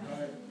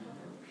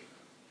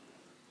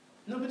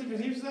 Nobody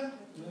believes that?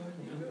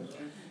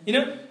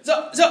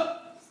 So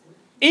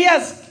he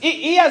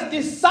has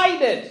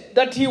decided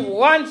that he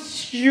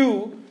wants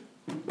you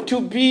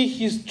to be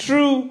his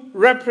true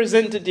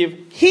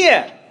representative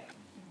here.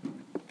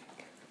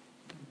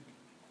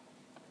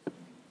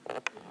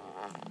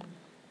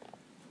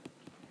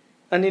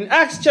 And in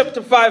Acts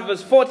chapter 5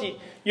 verse 40,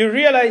 you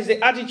realize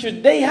the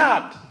attitude they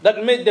had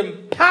that made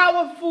them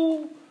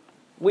powerful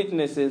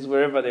witnesses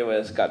wherever they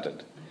were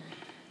scattered.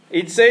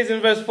 It says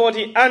in verse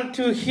 40, and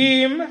to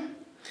him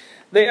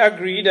they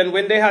agreed, and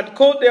when they had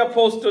caught the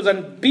apostles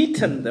and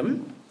beaten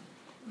them,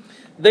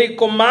 they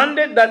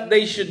commanded that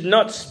they should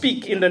not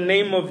speak in the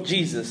name of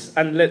Jesus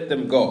and let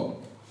them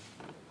go.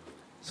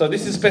 So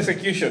this is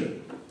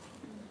persecution.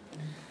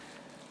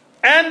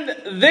 And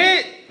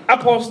the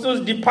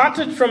apostles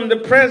departed from the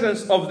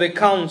presence of the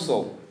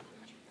council,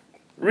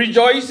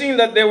 rejoicing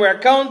that they were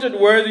counted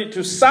worthy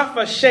to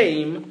suffer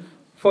shame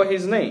for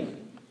his name.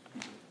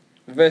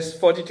 Verse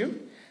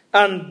 42.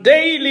 And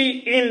daily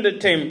in the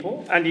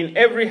temple and in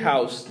every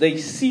house they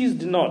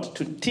ceased not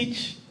to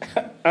teach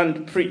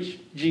and preach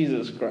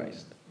Jesus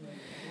Christ.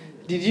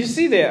 Did you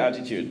see their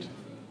attitude?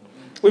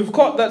 We've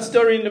caught that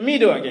story in the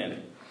middle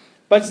again.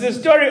 But it's the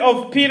story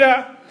of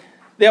Peter,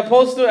 the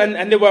apostle,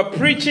 and they were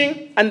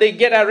preaching and they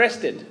get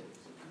arrested.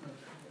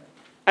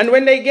 And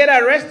when they get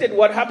arrested,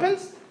 what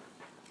happens?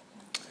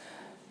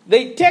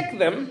 They take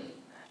them,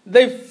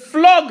 they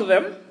flog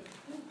them,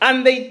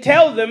 and they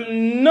tell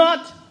them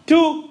not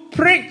to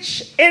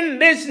preach in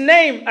this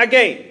name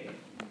again.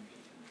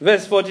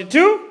 Verse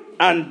 42,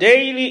 and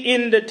daily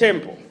in the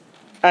temple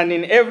and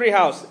in every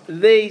house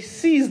they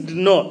ceased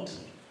not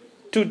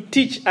to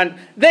teach, and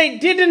they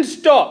didn't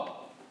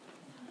stop.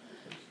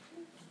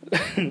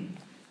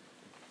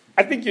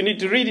 I think you need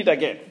to read it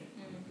again.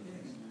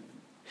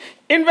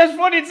 In verse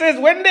 40 it says,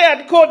 when they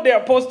had caught the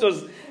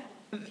apostles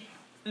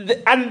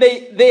and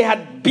they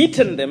had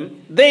beaten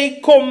them, they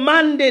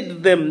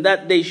commanded them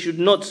that they should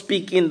not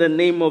speak in the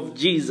name of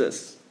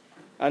Jesus,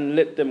 and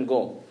let them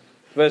go.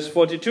 Verse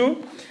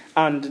 42,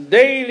 and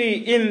daily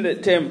in the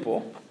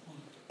temple.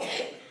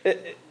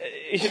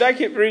 Should I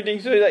keep reading?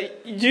 So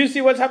that, do you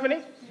see what's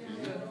happening?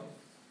 Yeah.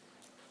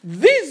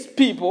 These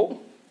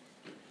people,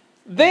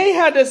 they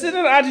had a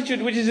certain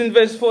attitude, which is in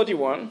verse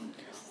 41,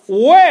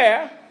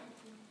 where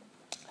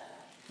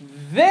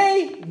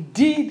they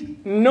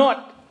did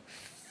not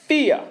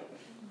fear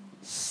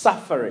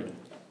suffering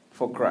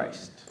for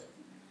Christ.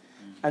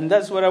 And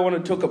that's what I want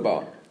to talk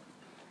about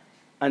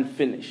and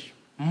finish.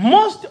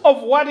 Most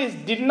of what is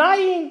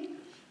denying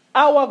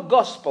our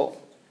gospel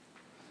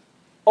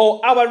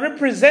or our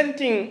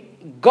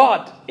representing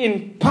God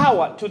in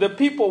power to the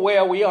people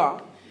where we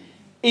are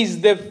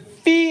is the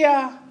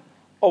fear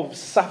of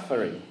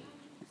suffering.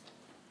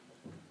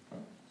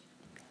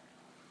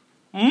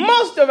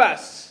 Most of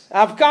us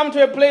have come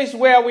to a place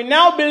where we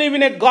now believe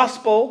in a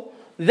gospel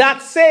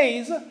that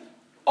says,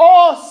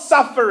 all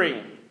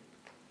suffering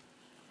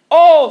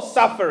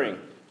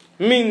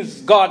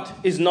means God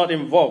is not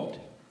involved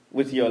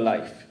with your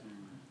life.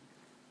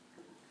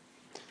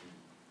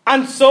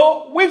 And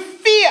so we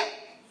fear.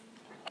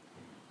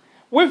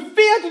 We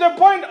fear to the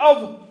point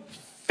of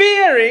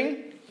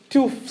fearing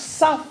to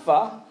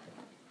suffer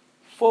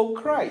for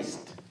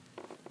Christ.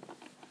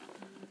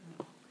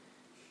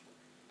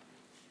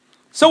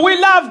 So we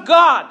love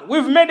God.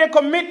 We've made a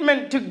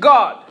commitment to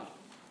God.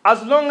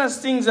 As long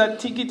as things are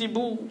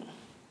tickety-boo.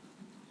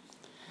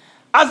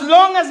 As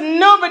long as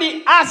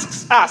nobody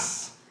asks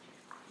us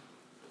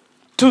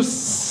to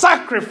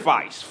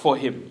sacrifice for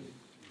him.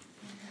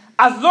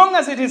 As long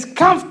as it is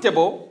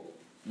comfortable,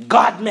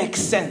 God makes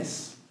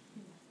sense.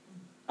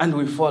 And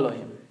we follow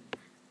him.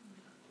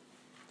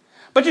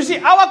 But you see,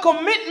 our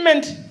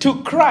commitment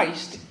to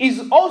Christ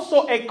is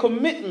also a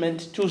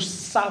commitment to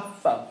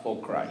suffer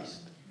for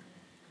Christ.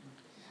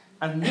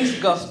 And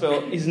this gospel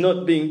is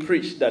not being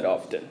preached that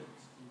often.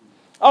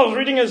 I was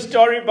reading a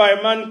story by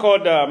a man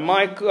called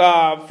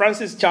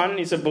Francis Chan.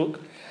 It's a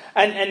book.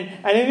 And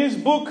in his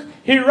book,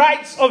 he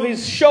writes of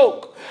his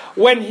shock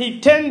when he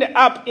turned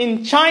up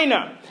in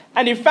China.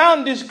 And he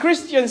found these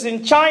Christians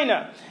in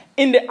China,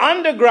 in the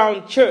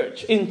underground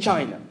church in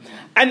China.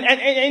 And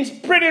it's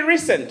pretty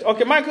recent.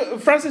 Okay,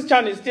 Francis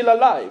Chan is still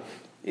alive.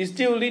 He's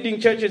still leading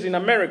churches in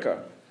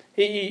America.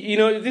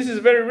 This is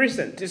very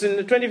recent. It's in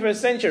the 21st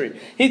century.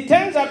 He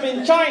turns up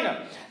in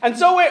China. And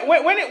so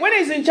when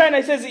he's in China,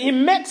 he says he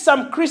met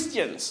some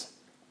Christians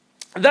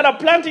that are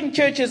planting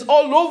churches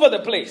all over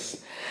the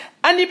place.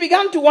 And he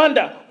began to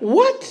wonder,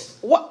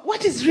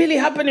 what is really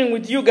happening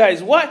with you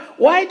guys?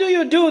 Why do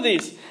you do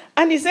this?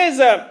 And he says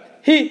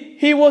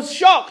he was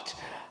shocked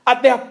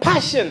at their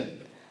passion.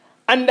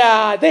 And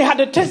they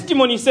had a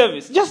testimony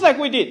service, just like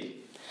we did.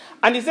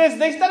 And he says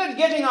they started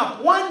getting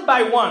up one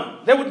by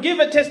one. They would give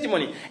a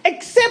testimony.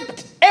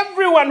 Except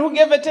everyone who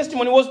gave a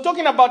testimony was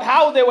talking about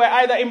how they were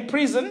either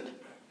imprisoned,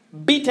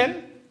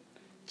 beaten,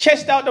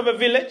 chased out of a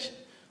village,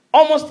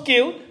 almost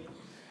killed,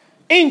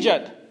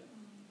 injured.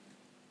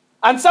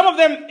 And some of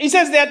them, he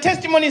says their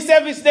testimony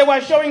service, they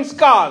were showing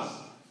scars,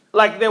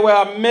 like they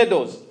were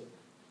medals.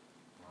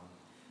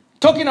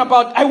 Talking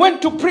about, I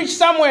went to preach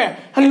somewhere,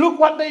 and look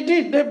what they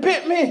did. They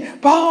beat me.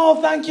 But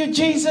oh, thank you,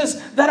 Jesus,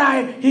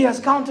 that he has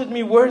counted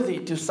me worthy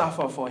to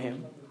suffer for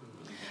him.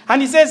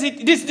 And he says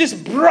this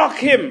broke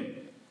him.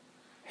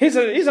 He's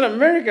an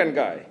American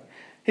guy.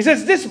 He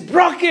says this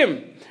broke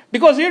him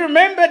because he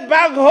remembered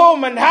back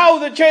home and how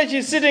the church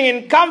is sitting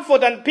in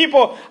comfort and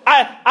people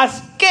are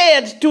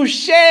scared to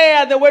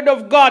share the word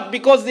of God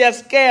because they are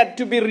scared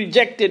to be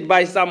rejected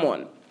by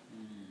someone.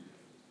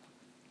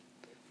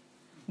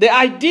 The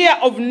idea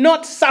of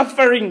not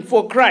suffering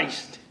for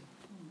Christ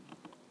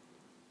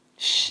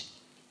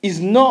is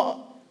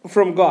not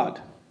from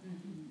God.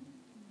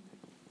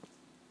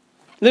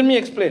 Let me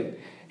explain.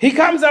 He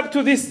comes up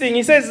to this thing.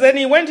 He says, then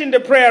he went in the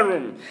prayer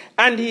room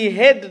and he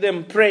heard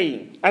them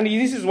praying. And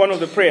this is one of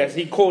the prayers.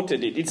 He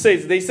quoted it. It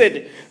says, they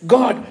said,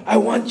 God, I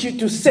want you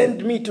to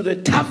send me to the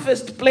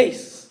toughest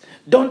place.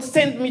 Don't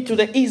send me to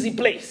the easy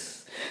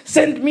place.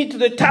 Send me to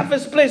the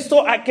toughest place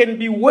so I can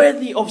be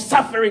worthy of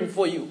suffering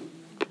for you.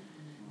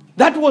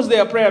 That was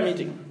their prayer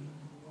meeting.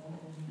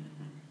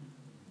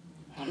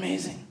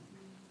 Amazing.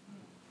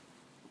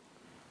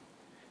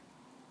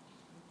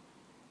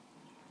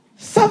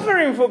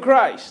 Suffering for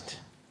Christ.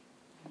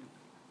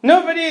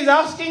 Nobody is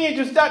asking you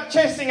to start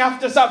chasing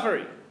after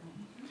suffering.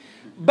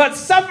 But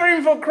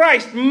suffering for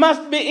Christ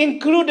must be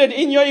included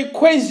in your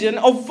equation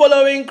of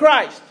following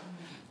Christ.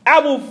 I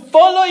will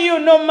follow you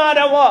no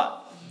matter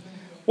what.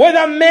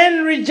 Whether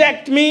men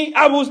reject me,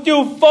 I will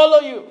still follow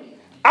you.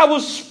 I will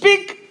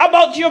speak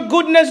about your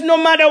goodness no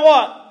matter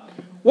what.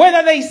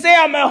 Whether they say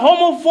I'm a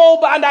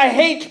homophobe and I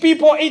hate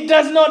people, it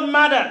does not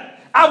matter.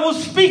 I will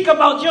speak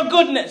about your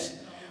goodness.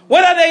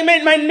 Whether they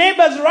made my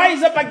neighbors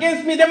rise up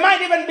against me, they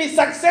might even be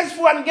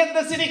successful and get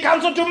the city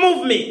council to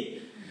move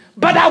me.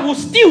 But I will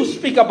still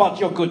speak about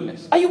your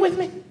goodness. Are you with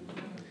me?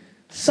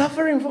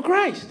 Suffering for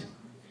Christ.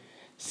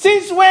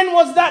 Since when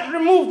was that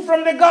removed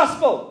from the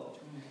gospel?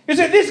 You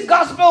see, this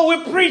gospel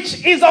we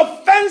preach is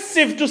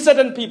offensive to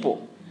certain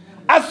people.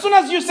 As soon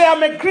as you say,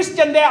 I'm a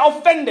Christian, they are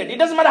offended. It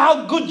doesn't matter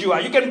how good you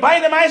are. You can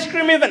buy them ice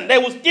cream even. They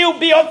will still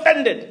be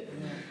offended.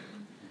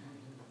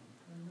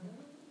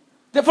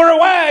 For a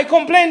while, I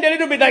complained a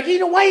little bit. Like,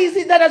 why is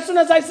it that as soon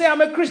as I say I'm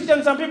a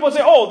Christian, some people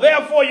say, oh,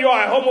 therefore you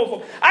are a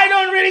homophobe. I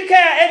don't really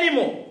care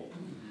anymore.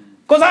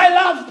 Because I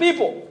love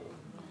people.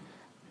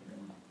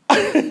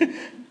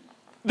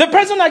 The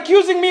person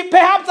accusing me,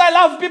 perhaps I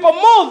love people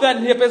more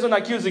than the person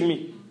accusing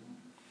me.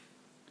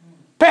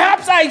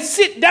 Perhaps I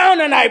sit down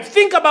and I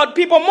think about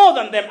people more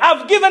than them.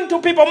 I've given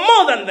to people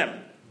more than them.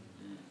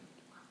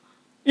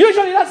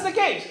 Usually that's the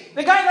case.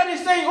 The guy that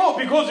is saying, oh,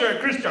 because you're a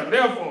Christian,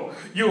 therefore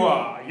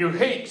you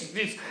hate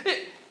this.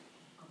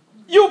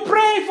 You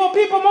pray for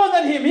people more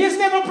than him. He's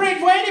never prayed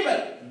for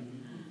anybody.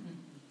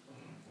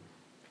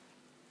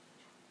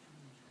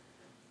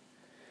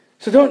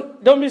 So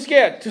don't be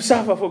scared to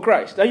suffer for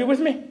Christ. Are you with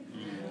me?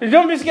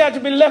 Don't be scared to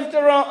be left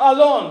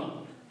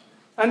alone.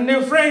 And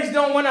your friends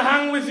don't want to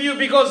hang with you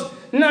because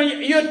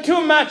you're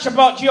too much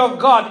about your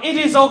God. It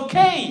is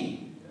okay.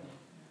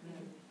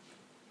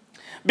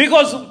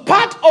 Because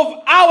part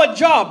of our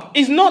job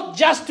is not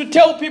just to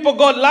tell people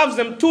God loves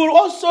them, to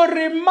also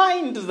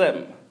remind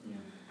them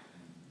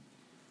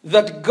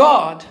that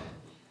God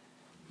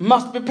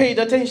must be paid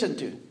attention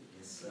to.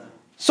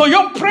 So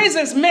your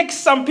presence makes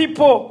some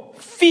people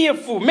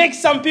fearful, makes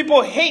some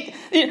people hate.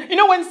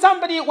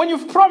 When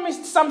you've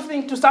promised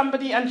something to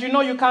somebody and you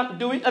know you can't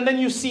do it, and then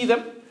you see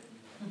them,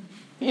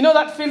 you know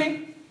that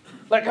feeling?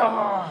 Like,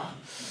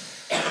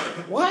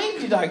 why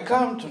did I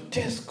come to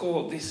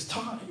Tesco this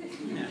time?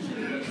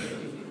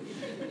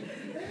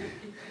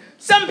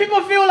 Some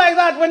people feel like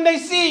that when they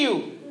see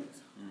you.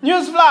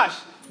 Newsflash.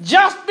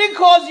 Just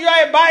because you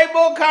are a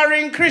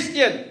Bible-carrying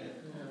Christian.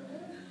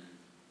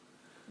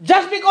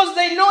 Just because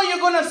they know you're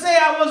going to say,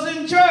 I was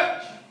in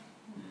church.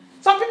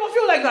 Some people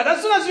feel like that.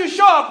 As soon as you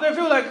show up, they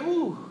feel like,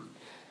 ooh,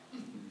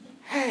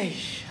 hey,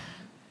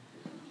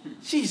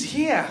 she's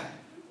here.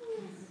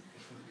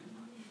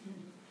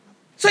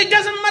 So it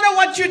doesn't matter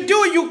what you do.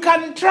 You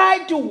can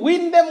try to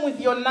win them with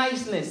your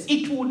niceness.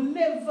 It will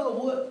never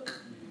work.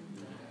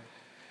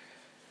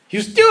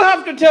 You still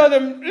have to tell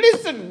them,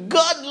 listen,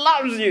 God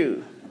loves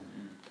you.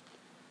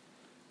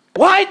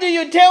 Why do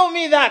you tell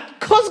me that?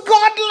 Because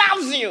God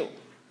loves you.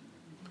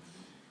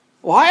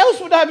 Why else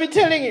would I be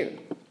telling you?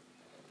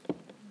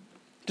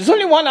 There's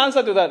only one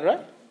answer to that, right?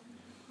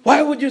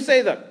 Why would you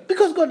say that?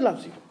 Because God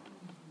loves you.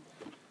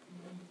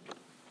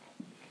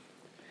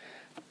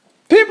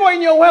 People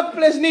in your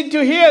workplace need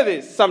to hear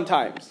this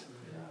sometimes.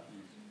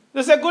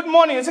 They say, good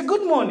morning. I say,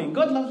 good morning.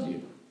 God loves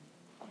you.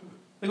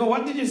 They go,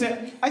 what did you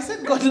say? I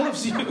said, God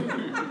loves you.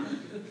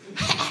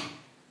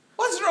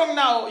 What's wrong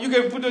now? You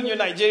can put on your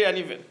Nigerian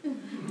even.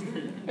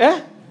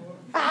 Yeah?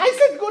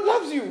 I said, God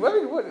loves you.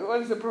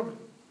 What is the problem?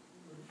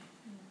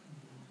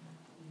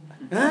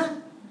 Huh?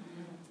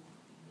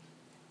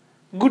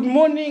 Good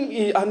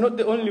morning are not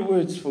the only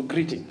words for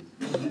greeting.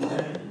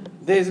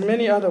 There's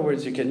many other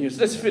words you can use.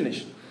 Let's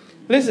finish.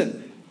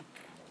 Listen.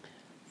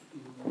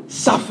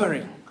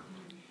 Suffering.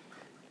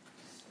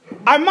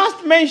 I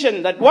must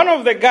mention that one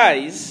of the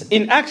guys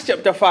in Acts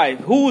chapter 5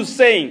 who's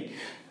saying,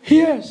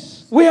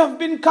 yes, we have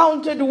been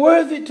counted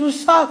worthy to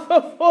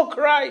suffer for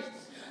Christ.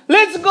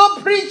 Let's go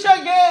preach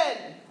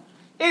again.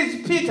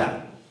 Is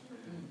Peter.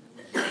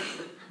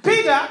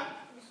 Peter,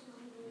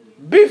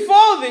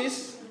 before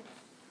this,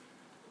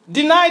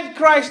 denied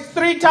Christ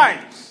 3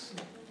 times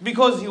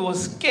because he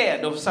was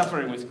scared of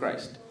suffering with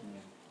Christ.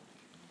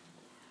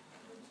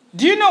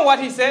 Do you know what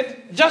he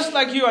said? Just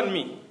like you and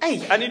me.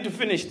 Hey, I need to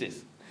finish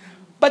this.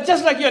 But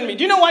just like you and me.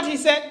 Do you know what he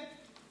said?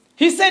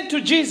 He said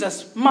to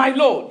Jesus, my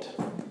Lord,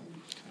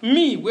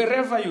 me,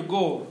 wherever you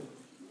go,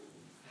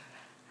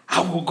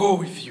 I will go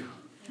with you.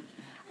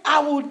 I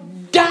will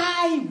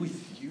die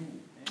with you.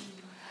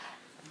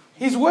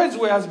 his words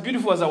were as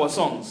beautiful as our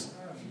songs.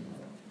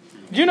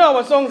 Do you know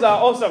our songs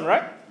are awesome,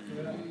 right?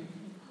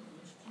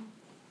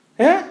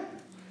 Yeah?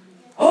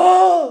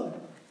 Oh!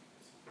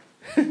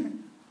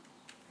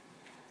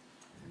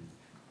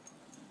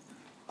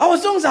 Our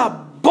songs are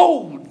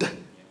bold,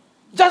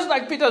 just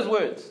like Peter's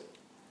words.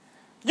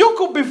 You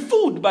could be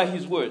fooled by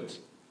his words.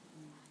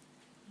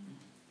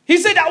 He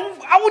said,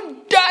 I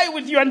would die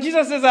with you. And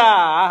Jesus says,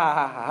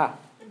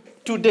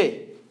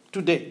 today,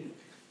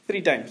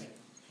 3 times,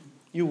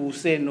 you will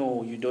say,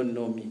 no, you don't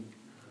know me.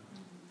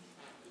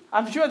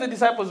 I'm sure the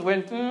disciples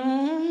went,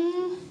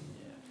 why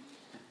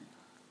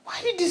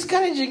are you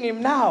discouraging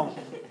him now?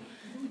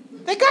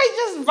 The guy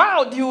just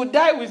vowed he would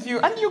die with you,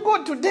 and you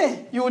go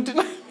today, you would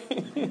deny.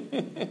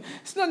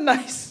 It's not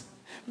nice.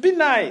 Be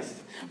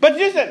nice. But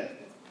listen,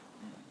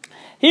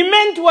 he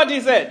meant what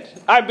he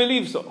said. I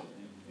believe so.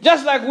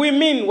 Just like we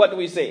mean what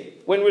we say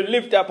when we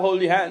lift up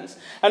holy hands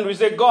and we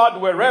say, God,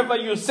 wherever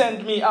you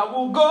send me, I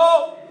will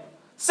go.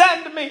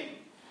 Send me.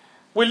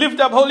 We lift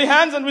up holy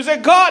hands and we say,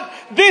 God,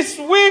 this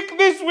week,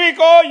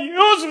 oh,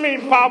 use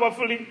me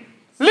powerfully.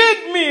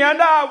 Lead me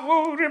and I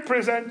will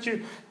represent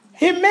you.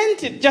 He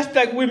meant it just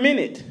like we mean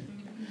it.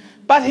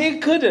 But he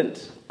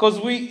couldn't,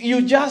 because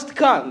you just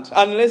can't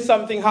unless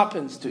something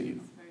happens to you.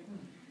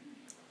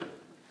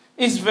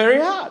 It's very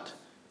hard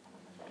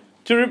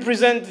to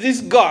represent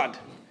this God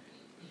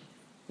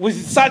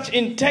with such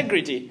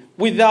integrity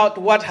without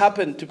what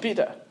happened to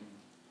Peter.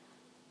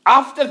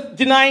 After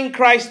denying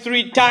Christ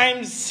 3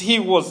 times, he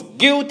was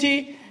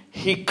guilty.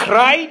 He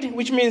cried,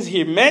 which means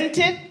he meant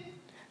it,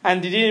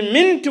 and he didn't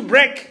mean to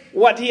break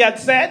what he had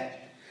said.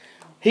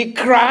 He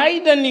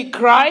cried, and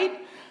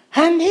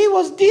he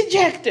was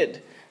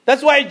dejected.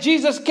 That's why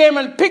Jesus came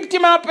and picked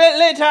him up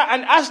later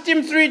and asked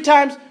him 3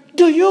 times,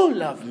 do you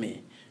love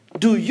me?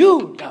 Do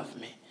you love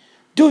me?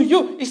 Do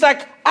you? It's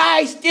like,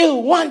 I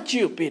still want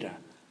you, Peter.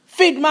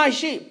 Feed my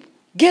sheep.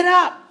 Get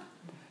up.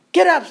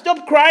 Get up.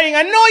 Stop crying.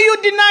 I know you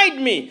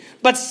denied me,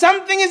 but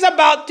something is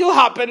about to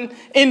happen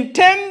in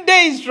 10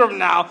 days from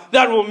now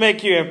that will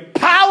make you a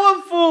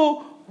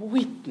powerful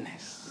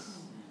witness.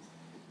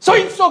 So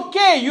it's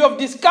okay. You have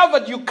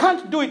discovered you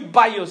can't do it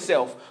by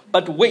yourself,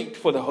 but wait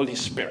for the Holy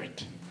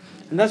Spirit.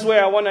 And that's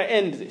where I want to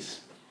end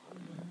this.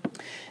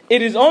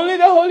 It is only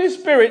the Holy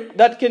Spirit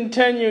that can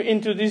turn you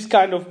into this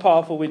kind of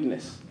powerful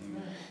witness.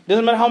 It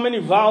doesn't matter how many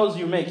vows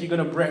you make, you're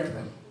going to break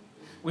them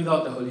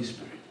without the Holy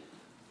Spirit.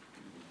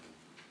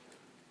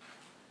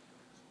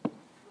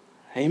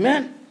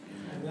 Amen.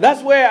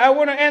 That's where I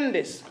want to end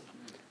this.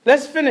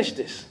 Let's finish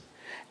this.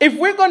 If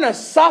we're going to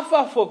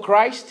suffer for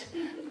Christ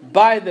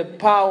by the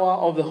power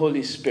of the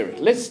Holy Spirit,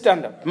 let's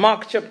stand up.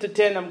 Mark chapter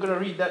 10, I'm going to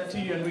read that to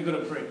you and we're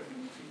going to pray.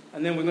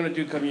 And then we're going to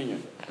do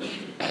communion.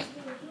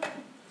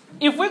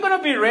 If we're going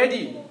to be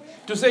ready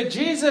to say,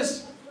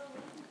 Jesus,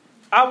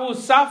 I will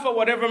suffer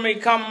whatever may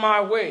come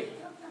my way.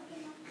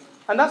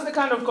 And that's the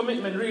kind of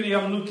commitment really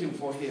I'm looking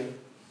for here.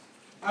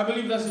 I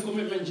believe that's the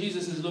commitment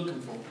Jesus is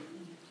looking for.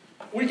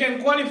 We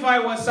can qualify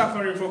what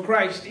suffering for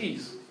Christ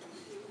is.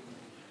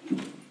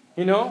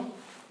 You know?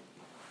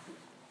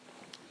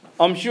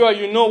 I'm sure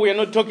you know we are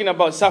not talking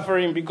about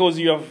suffering because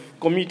you have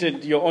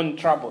committed your own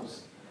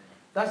troubles.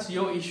 That's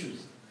your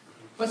issues.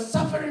 But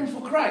suffering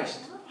for Christ.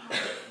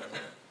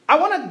 I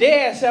want to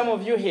dare some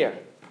of you here.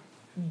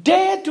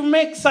 Dare to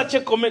make such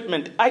a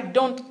commitment. I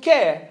don't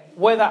care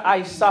whether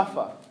I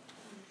suffer.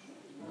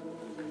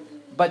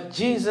 But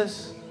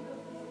Jesus,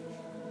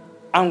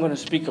 I'm going to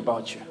speak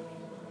about you.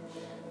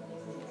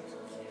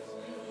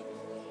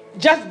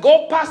 Just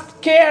go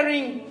past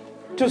caring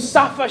to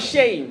suffer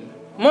shame.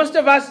 Most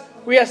of us,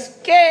 we are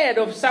scared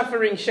of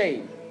suffering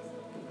shame.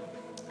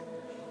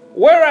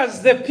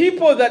 Whereas the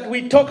people that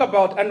we talk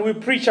about and we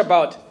preach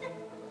about,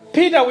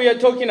 Peter we are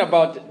talking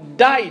about,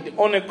 died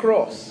on a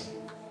cross,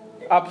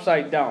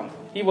 upside down.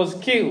 He was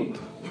killed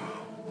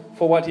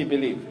for what he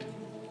believed.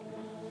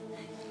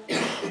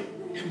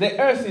 The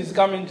earth is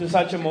coming to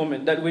such a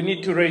moment that we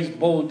need to raise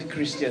bold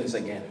Christians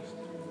again.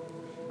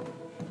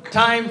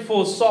 Time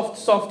for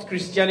soft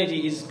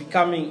Christianity is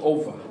becoming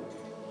over.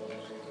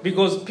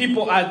 Because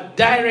people are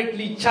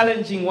directly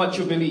challenging what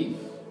you believe.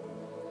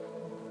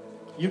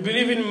 You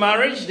believe in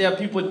marriage, there are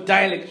people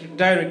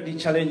directly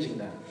challenging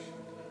that.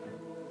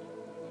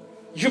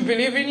 You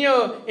believe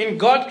in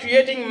God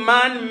creating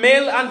man,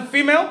 male and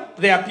female,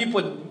 there are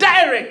people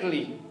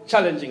directly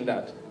challenging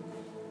that.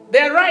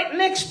 They're right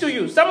next to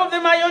you. Some of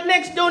them are your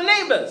next door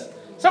neighbors.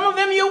 Some of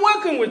them you're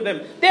working with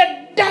them.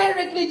 They're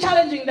directly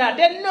challenging that.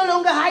 They're no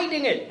longer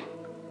hiding it.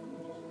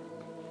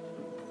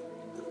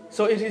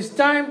 So it is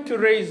time to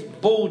raise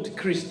bold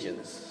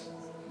Christians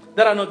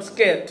that are not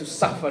scared to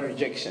suffer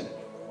rejection.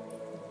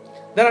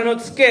 That are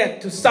not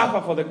scared to suffer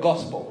for the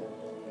gospel.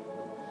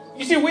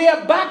 You see, we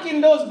are back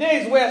in those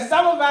days where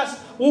some of us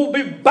will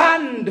be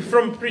banned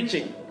from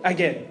preaching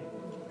again.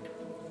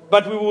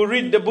 But we will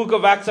read the book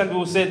of Acts and we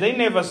will say, they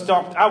never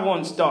stopped, I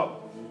won't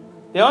stop.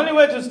 The only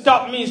way to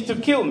stop me is to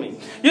kill me.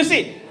 You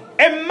see,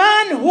 a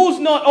man who's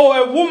not, or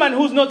a woman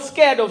who's not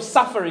scared of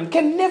suffering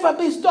can never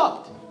be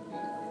stopped.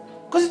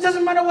 Because it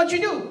doesn't matter what you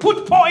do.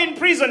 Put Paul in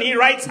prison, he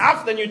writes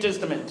half the New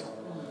Testament.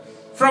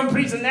 From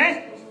prison,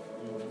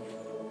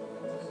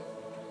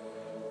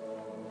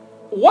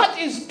 What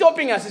is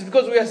stopping us is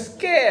because we are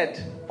scared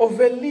of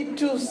a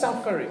little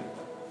suffering.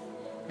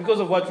 Because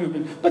of what we've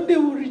been. But they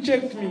will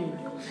reject me.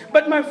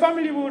 But my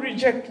family will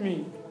reject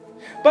me.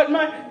 But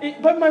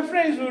my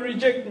friends will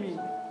reject me.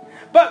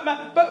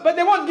 But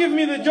they won't give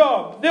me the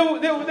job. They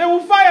will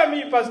fire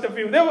me, Pastor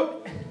Phil.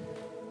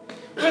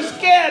 We're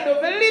scared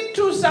of a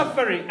little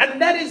suffering.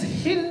 And that is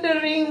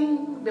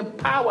hindering the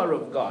power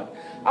of God.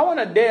 I want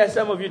to dare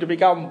some of you to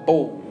become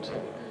bold.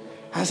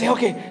 And say,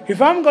 okay,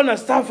 if I'm going to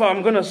suffer,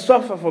 I'm going to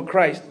suffer for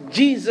Christ.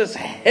 Jesus,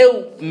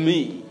 help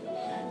me.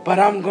 But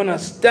I'm going to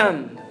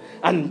stand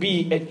and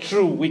be a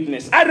true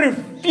witness. I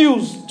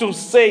refuse to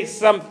say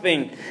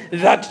something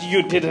that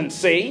you didn't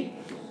say.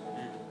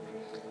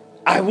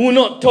 I will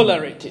not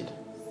tolerate it.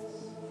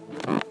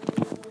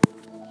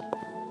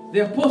 The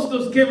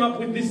apostles came up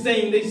with this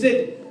saying. They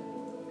said,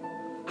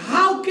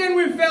 how can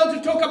we fail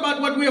to talk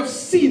about what we have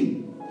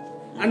seen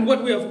and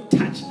what we have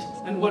touched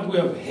and what we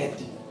have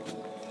heard?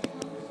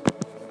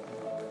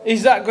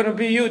 Is that going to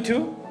be you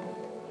too?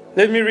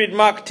 Let me read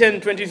Mark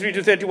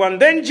 10:23-31.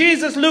 Then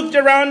Jesus looked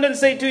around and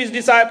said to his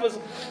disciples,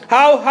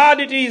 how hard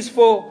it is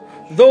for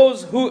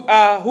those who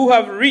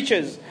have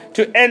riches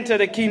to enter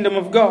the kingdom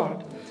of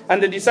God.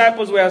 And the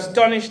disciples were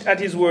astonished at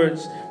his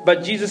words.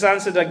 But Jesus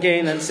answered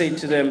again and said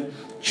to them,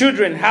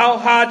 children, how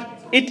hard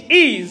it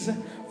is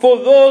for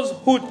those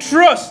who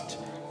trust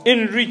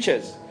in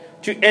riches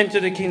to enter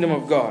the kingdom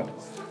of God.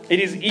 It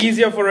is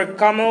easier for a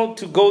camel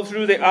to go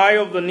through the eye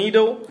of the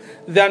needle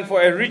than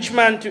for a rich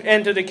man to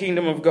enter the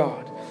kingdom of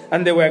God.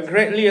 And they were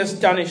greatly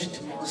astonished,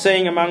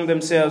 saying among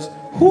themselves,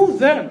 who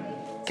then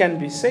can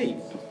be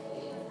saved?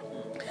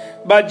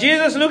 But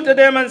Jesus looked at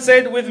them and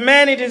said, with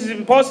men it is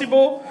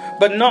impossible,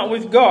 but not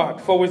with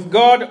God. For with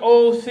God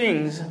all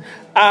things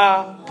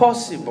are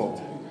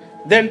possible.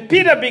 Then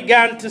Peter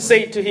began to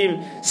say to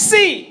him,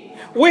 see,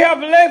 we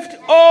have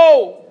left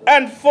all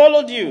and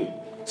followed you.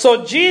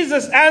 So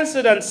Jesus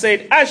answered and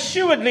said,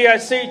 assuredly I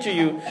say to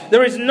you,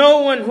 there is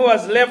no one who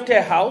has left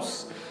a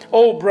house,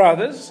 or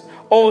brothers,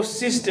 or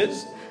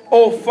sisters,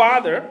 or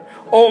father,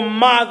 or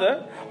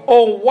mother,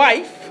 or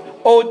wife,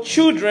 or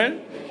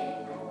children,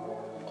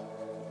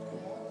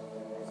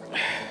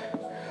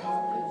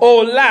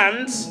 or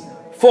lands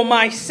for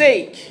my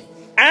sake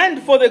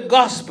and for the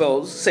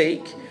gospel's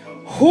sake,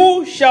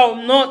 who shall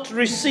not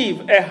receive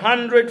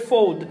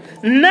 100-fold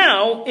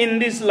now in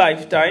this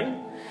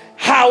lifetime,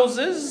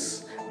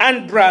 houses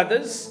and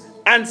brothers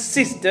and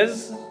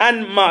sisters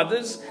and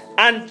mothers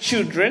and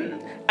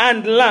children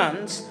and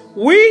lands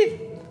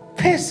with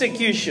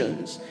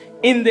persecutions,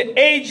 in the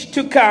age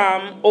to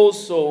come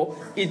also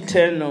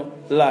eternal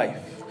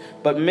life.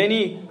 But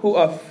many who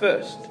are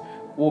first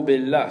will be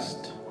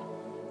last,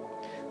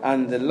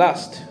 and the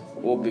last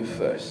will be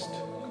first.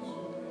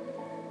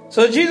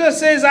 So Jesus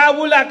says, I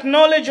will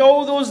acknowledge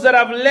all those that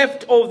have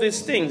left all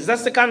these things.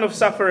 That's the kind of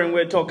suffering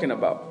we're talking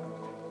about.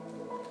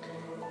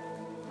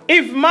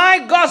 If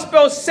my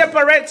gospel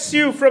separates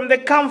you from the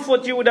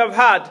comfort you would have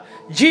had,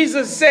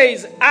 Jesus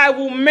says, I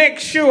will make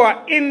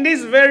sure in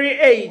this very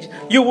age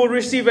you will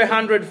receive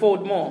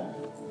 100-fold more.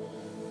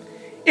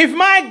 If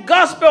my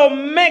gospel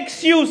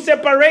makes you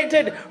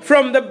separated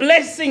from the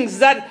blessings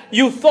that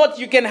you thought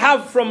you can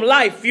have from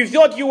life, you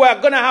thought you were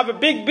going to have a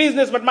big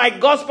business, but my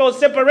gospel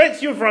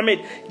separates you from it,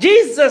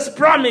 Jesus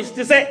promised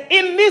to say,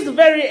 in this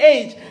very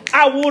age,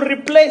 I will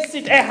replace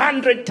it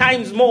 100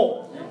 times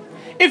more.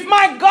 If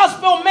my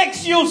gospel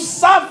makes you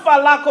suffer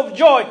lack of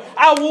joy,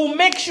 I will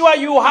make sure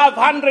you have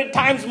 100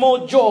 times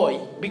more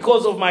joy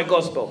because of my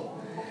gospel.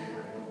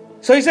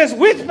 So he says,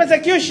 with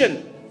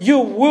persecution, you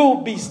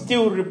will be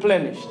still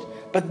replenished.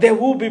 But there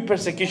will be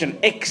persecution.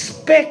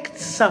 Expect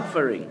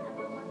suffering.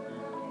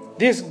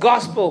 This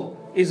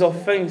gospel is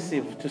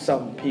offensive to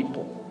some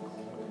people.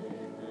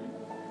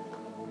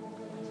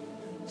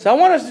 So I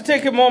want us to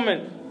take a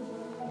moment.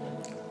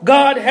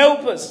 God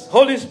help us.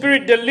 Holy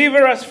Spirit,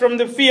 deliver us from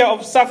the fear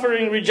of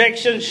suffering,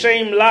 rejection,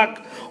 shame,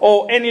 lack,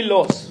 or any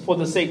loss for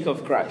the sake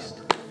of Christ.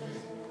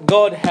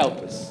 God help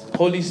us.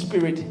 Holy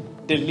Spirit,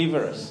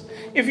 deliver us.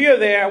 If you're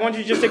there, I want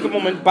you to just take a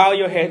moment, bow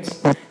your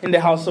heads in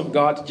the house of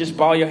God. Just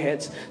bow your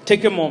heads.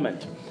 Take a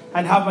moment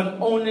and have an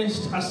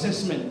honest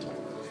assessment.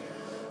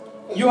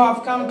 You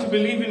have come to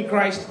believe in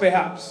Christ,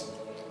 perhaps.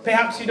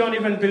 Perhaps you don't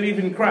even believe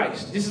in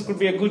Christ. This could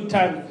be a good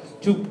time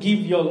to give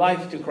your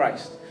life to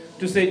Christ.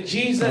 To say,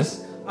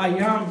 Jesus, I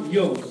am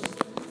yours,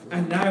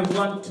 and I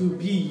want to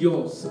be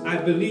yours. I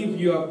believe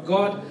you are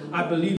God. I believe